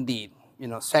use Indeed.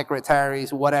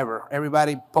 Secretaries, whatever.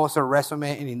 Everybody posts a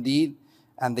resume in Indeed,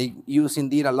 and they use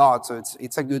Indeed a lot. So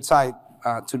it's a good site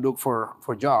to look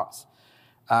for jobs.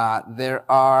 There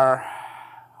are,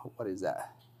 what is that?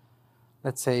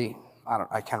 Let's say,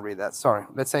 I can't read that, sorry.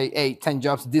 Let's say 10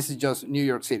 jobs. This is just New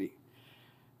York City.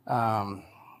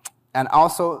 And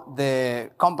also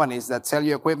the companies that sell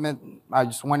you equipment, I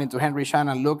just went into Henry Schein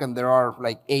and look, and there are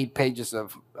 8 pages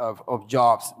of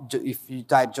jobs if you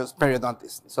type just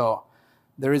periodontist. So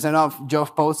there is enough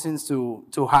job postings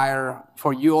to hire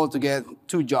for you all to get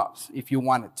 2 jobs if you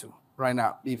wanted to right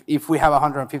now, if we have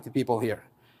 150 people here.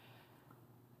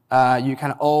 You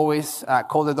can always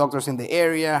call the doctors in the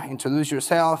area, introduce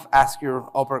yourself, ask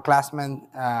your upperclassmen,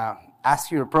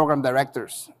 ask your program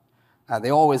directors. They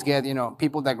always get,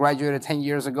 people that graduated 10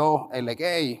 years ago, they're like,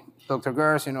 hey, Dr.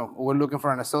 Gers, we're looking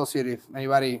for an associate. If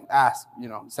anybody asks,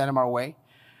 send them our way.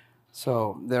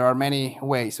 So there are many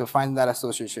ways to find that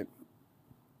associateship.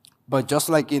 But just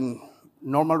like in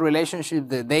normal relationship,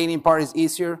 the dating part is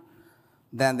easier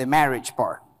than the marriage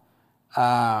part.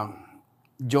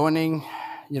 Joining,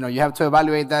 you have to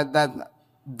evaluate that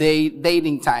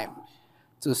dating time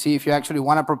to see if you actually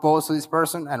want to propose to this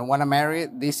person and want to marry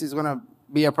it. This is going to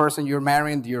be a person you're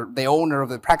marrying, the owner of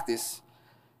the practice.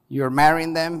 You're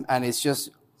marrying them, and it's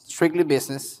just strictly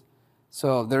business.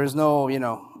 So there's no,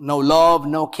 no love,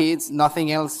 no kids,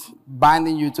 nothing else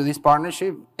binding you to this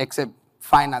partnership except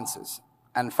finances.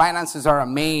 And finances are a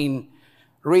main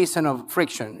reason of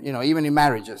friction, even in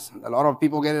marriages. A lot of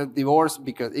people get a divorce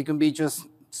because it can be just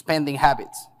spending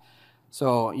habits.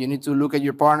 So you need to look at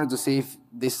your partner to see if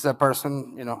this is a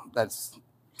person, that's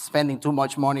spending too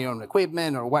much money on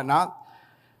equipment or whatnot.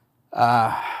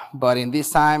 But in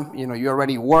this time, you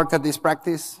already worked at this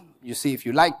practice. You see if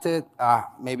you liked it.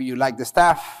 Maybe you like the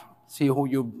staff. See who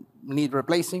you need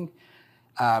replacing.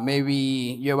 Maybe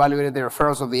you evaluated the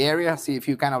referrals of the area, see if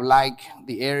you kind of like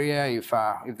the area, if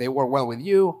they work well with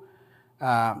you.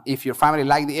 If your family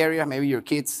like the area, maybe your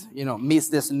kids, miss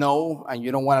the snow and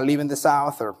you don't want to live in the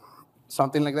South or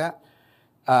something like that.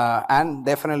 And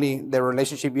definitely the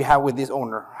relationship you have with this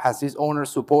owner. Has this owner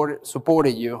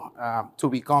supported you to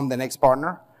become the next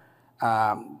partner?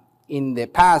 In the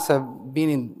past, I've been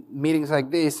in meetings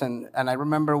like this, and I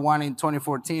remember one in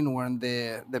 2014 when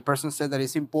the person said that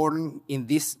it's important in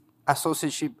this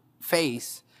associateship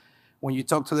phase, when you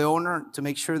talk to the owner, to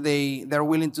make sure they're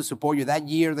willing to support you that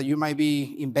year that you might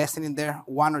be investing in there,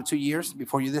 1 or 2 years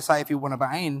before you decide if you want to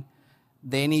buy in.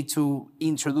 They need to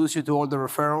introduce you to all the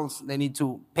referrals. They need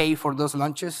to pay for those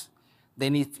lunches. They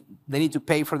need to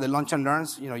pay for the lunch and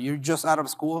learns. You're just out of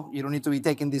school. You don't need to be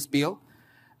taking this bill.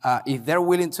 If they're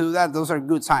willing to do that, those are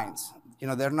good signs.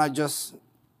 They're not just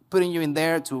putting you in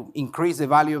there to increase the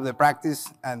value of the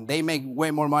practice, and they make way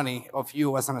more money of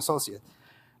you as an associate.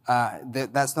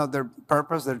 That's not their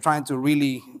purpose. They're trying to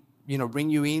really, bring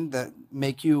you in,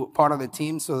 make you part of the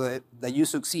team so that you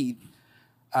succeed.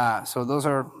 So those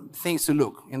are things to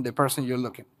look in the person you're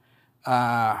looking.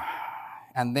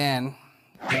 And then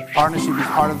partnership is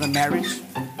part of the marriage.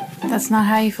 That's not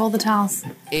how you fold the towels.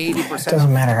 80%. It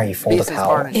doesn't matter how you fold a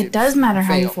towel. It does matter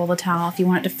how you fold a towel. If you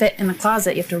want it to fit in the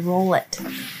closet, you have to roll it.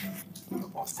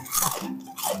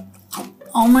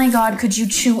 Oh my God, could you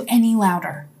chew any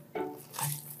louder?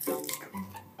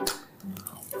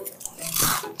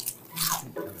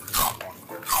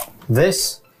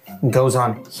 This goes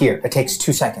on here. It takes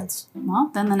 2 seconds. Well,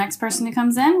 then the next person who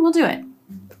comes in will do it.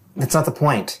 That's not the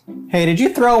point. Hey, did you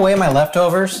throw away my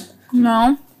leftovers?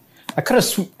 No. I could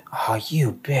have Oh,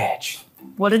 you bitch.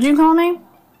 What did you call me?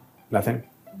 Nothing.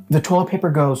 The toilet paper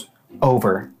goes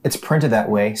over. It's printed that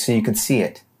way so you can see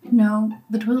it. No,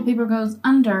 the toilet paper goes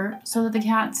under so that the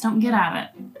cats don't get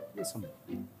at it.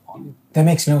 That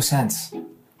makes no sense.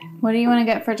 What do you want to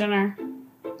get for dinner?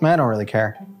 I don't really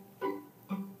care.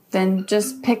 Then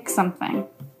just pick something.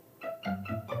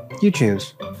 You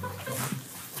choose.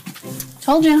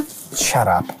 Told you. Shut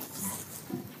up.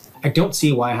 I don't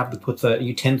see why I have to put the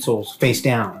utensils face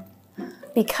down.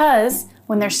 Because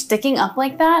when they're sticking up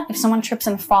like that, if someone trips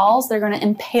and falls, they're going to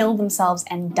impale themselves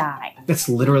and die. That's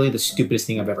literally the stupidest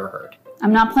thing I've ever heard.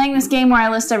 I'm not playing this game where I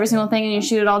list every single thing and you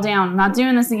shoot it all down. I'm not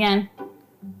doing this again.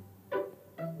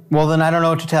 Well, then I don't know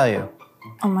what to tell you.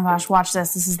 Oh my gosh, watch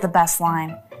this. This is the best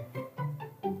line.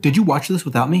 Did you watch this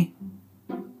without me?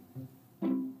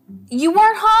 You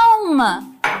weren't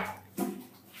home!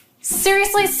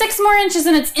 Seriously, 6 more inches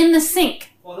and it's in the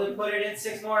sink. Well, then put it in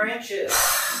 6 more inches.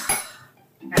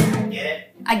 I get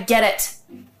it. I get it.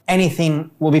 Anything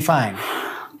will be fine.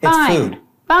 It's Fine. food.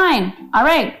 Fine. All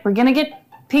right, we're gonna get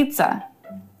pizza.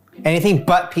 Anything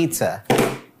but pizza.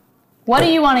 What do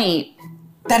you want to eat?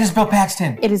 That is Bill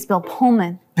Paxton. It is Bill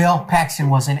Pullman. Bill Paxton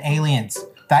was in Aliens.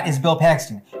 That is Bill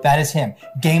Paxton. That is him.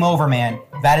 Game over, man.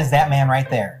 That is that man right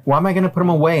there. Why am I going to put them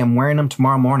away? I'm wearing them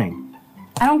tomorrow morning.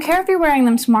 I don't care if you're wearing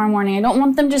them tomorrow morning. I don't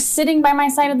want them just sitting by my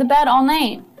side of the bed all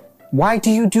night. Why do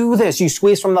you do this? You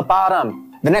squeeze from the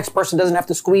bottom. The next person doesn't have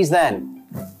to squeeze then.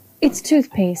 It's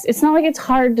toothpaste. It's not like it's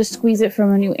hard to squeeze it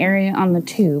from a new area on the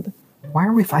tube. Why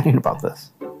are we fighting about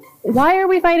this? Why are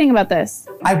we fighting about this?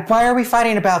 Why are we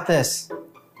fighting about this?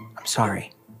 I'm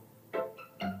sorry.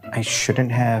 I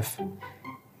shouldn't have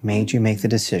made you make the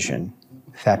decision.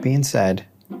 With that being said,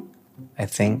 I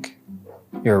think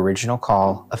your original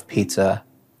call of pizza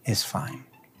is fine.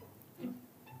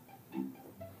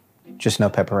 Just no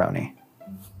pepperoni.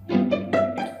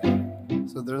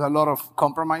 So there's a lot of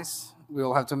compromise we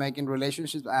all have to make in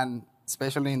relationships, and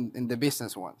especially in the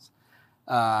business ones.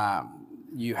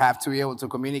 You have to be able to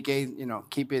communicate,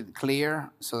 keep it clear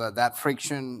so that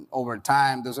friction over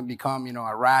time doesn't become,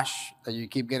 a rash that you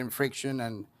keep getting friction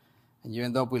and you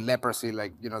end up with leprosy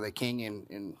like, the king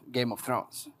in Game of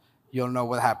Thrones. You'll know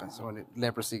what happens when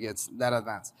leprosy gets that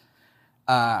advanced.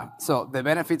 So the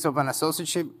benefits of an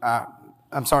associateship, of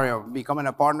becoming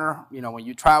a partner, when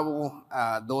you travel,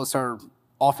 those are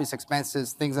office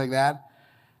expenses, things like that.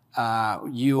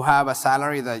 You have a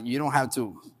salary that you don't have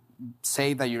to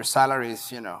say that your salary is,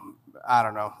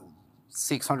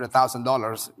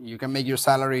 $600,000. You can make your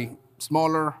salary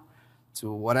smaller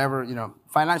to whatever,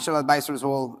 financial advisors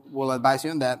will advise you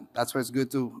on that. That's why it's good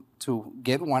to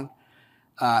get one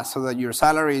so that your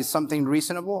salary is something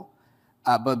reasonable.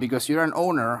 But because you're an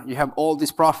owner, you have all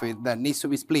this profit that needs to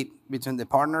be split between the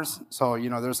partners. So,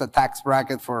 there's a tax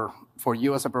bracket for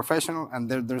you as a professional, and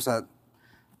there's a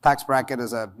tax bracket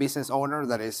as a business owner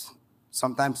that is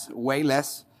sometimes way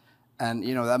less. And,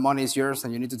 that money is yours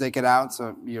and you need to take it out.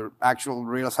 So your actual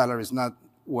real salary is not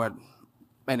what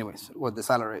anyways, what the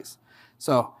salary is.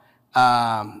 So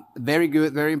very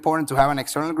good, very important to have an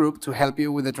external group to help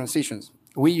you with the transitions.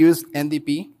 We use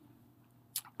NDP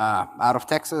out of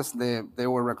Texas. They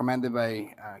were recommended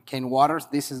by Kane Waters.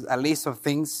 This is a list of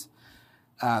things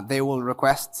they will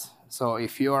request. So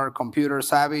if you are computer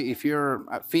savvy, if you're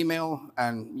a female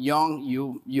and young,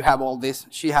 you have all this.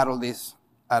 She had all this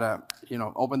at a,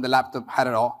 opened the laptop, had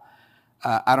it all.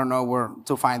 I don't know where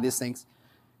to find these things.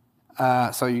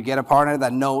 So you get a partner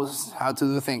that knows how to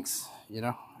do things,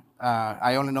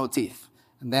 I only know teeth.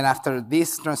 And then after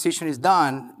this transition is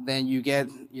done, then you get,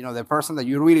 the person that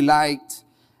you really liked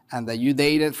and that you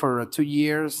dated for 2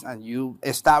 years, and you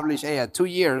establish, hey, at 2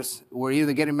 years, we're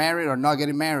either getting married or not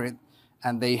getting married,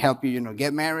 and they help you,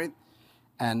 get married.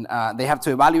 And they have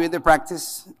to evaluate the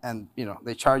practice, and,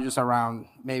 they charge us around,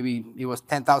 maybe it was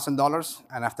 $10,000,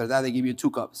 and after that, they give you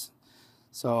 2 cups.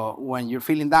 So when you're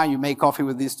feeling down, you make coffee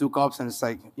with these 2 cups, and it's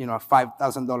like, a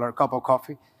 $5,000 cup of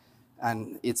coffee,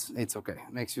 and it's okay.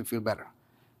 It makes you feel better.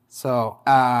 So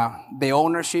the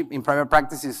ownership in private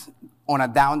practice is on a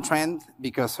downtrend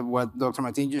because of what Dr.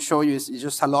 Martin just showed you. Is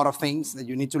just a lot of things that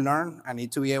you need to learn. I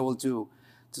need to be able to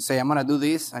say, I'm going to do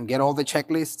this and get all the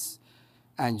checklists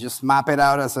and just map it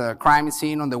out as a crime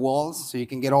scene on the walls so you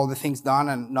can get all the things done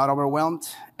and not overwhelmed,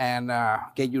 and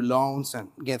get you loans and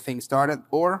get things started.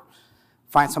 Or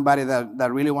find somebody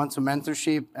that really wants to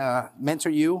mentor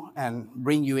you and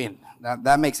bring you in.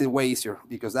 That makes it way easier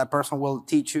because that person will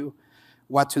teach you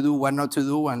what to do, what not to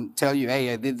do, and tell you,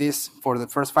 hey, I did this for the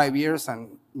first 5 years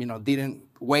and, didn't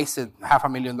waste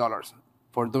 $500,000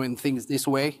 for doing things this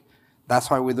way. That's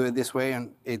why we do it this way,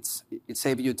 and it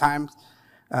saves you time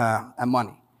and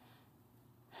money.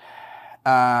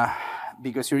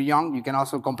 Because you're young, you can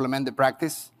also complement the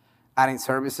practice, adding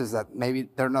services that maybe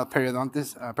they're not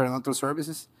periodontal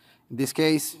services. In this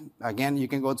case, again, you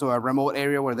can go to a remote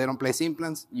area where they don't place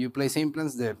implants. You place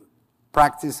implants, the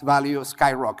practice value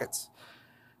skyrockets.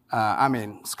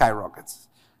 Skyrockets.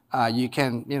 You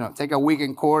can, take a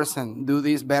weekend course and do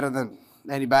this better than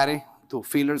anybody, to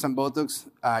fillers and Botox.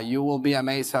 You will be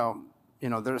amazed how,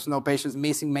 there's no patients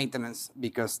missing maintenance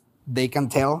because they can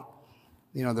tell,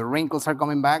 the wrinkles are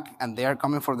coming back and they are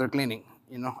coming for their cleaning,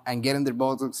 and getting their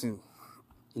Botox in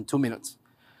 2 minutes.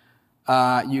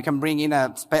 You can bring in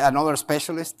another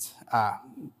specialist.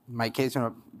 In my case,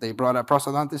 they brought a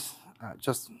prosthodontist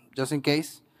just in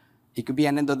case. It could be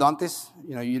an endodontist.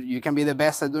 You can be the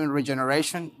best at doing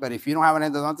regeneration, but if you don't have an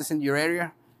endodontist in your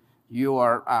area, you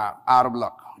are out of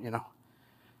luck,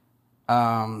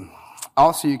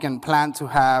 Also, you can plan to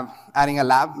adding a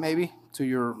lab maybe to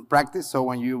your practice. So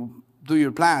when you do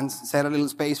your plans, set a little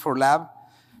space for lab,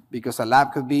 because a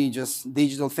lab could be just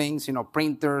digital things,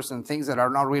 printers and things that are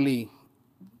not really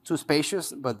too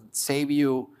spacious, but save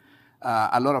you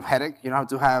a lot of headache. You don't have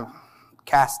to have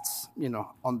casts,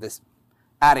 on this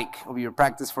attic of your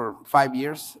practice for 5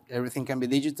 years. Everything can be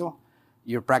digital.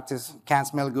 Your practice can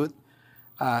smell good.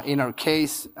 In our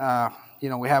case,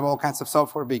 we have all kinds of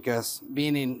software because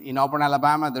being in Auburn,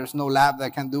 Alabama, there's no lab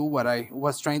that can do what I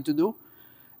was trained to do.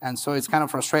 And so it's kind of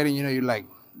frustrating. You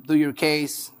do your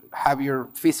case, have your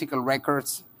physical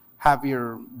records, have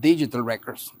your digital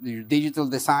records, your digital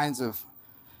designs of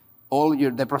all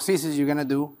the procedures you're going to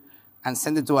do, and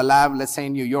send it to a lab, let's say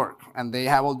in New York, and they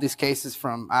have all these cases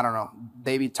from, I don't know,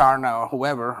 David Tarna or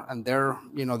whoever, and they're,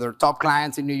 their top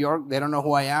clients in New York, they don't know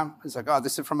who I am. It's like, oh,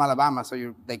 this is from Alabama,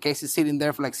 so the case is sitting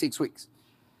there for like 6 weeks.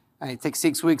 And it takes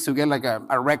 6 weeks to get like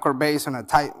a record base on a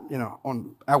tight,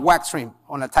 on a wax trim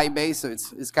on a tight base, so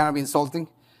it's kind of insulting.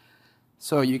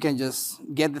 So you can just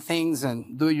get the things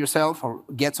and do it yourself, or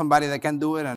get somebody that can do it.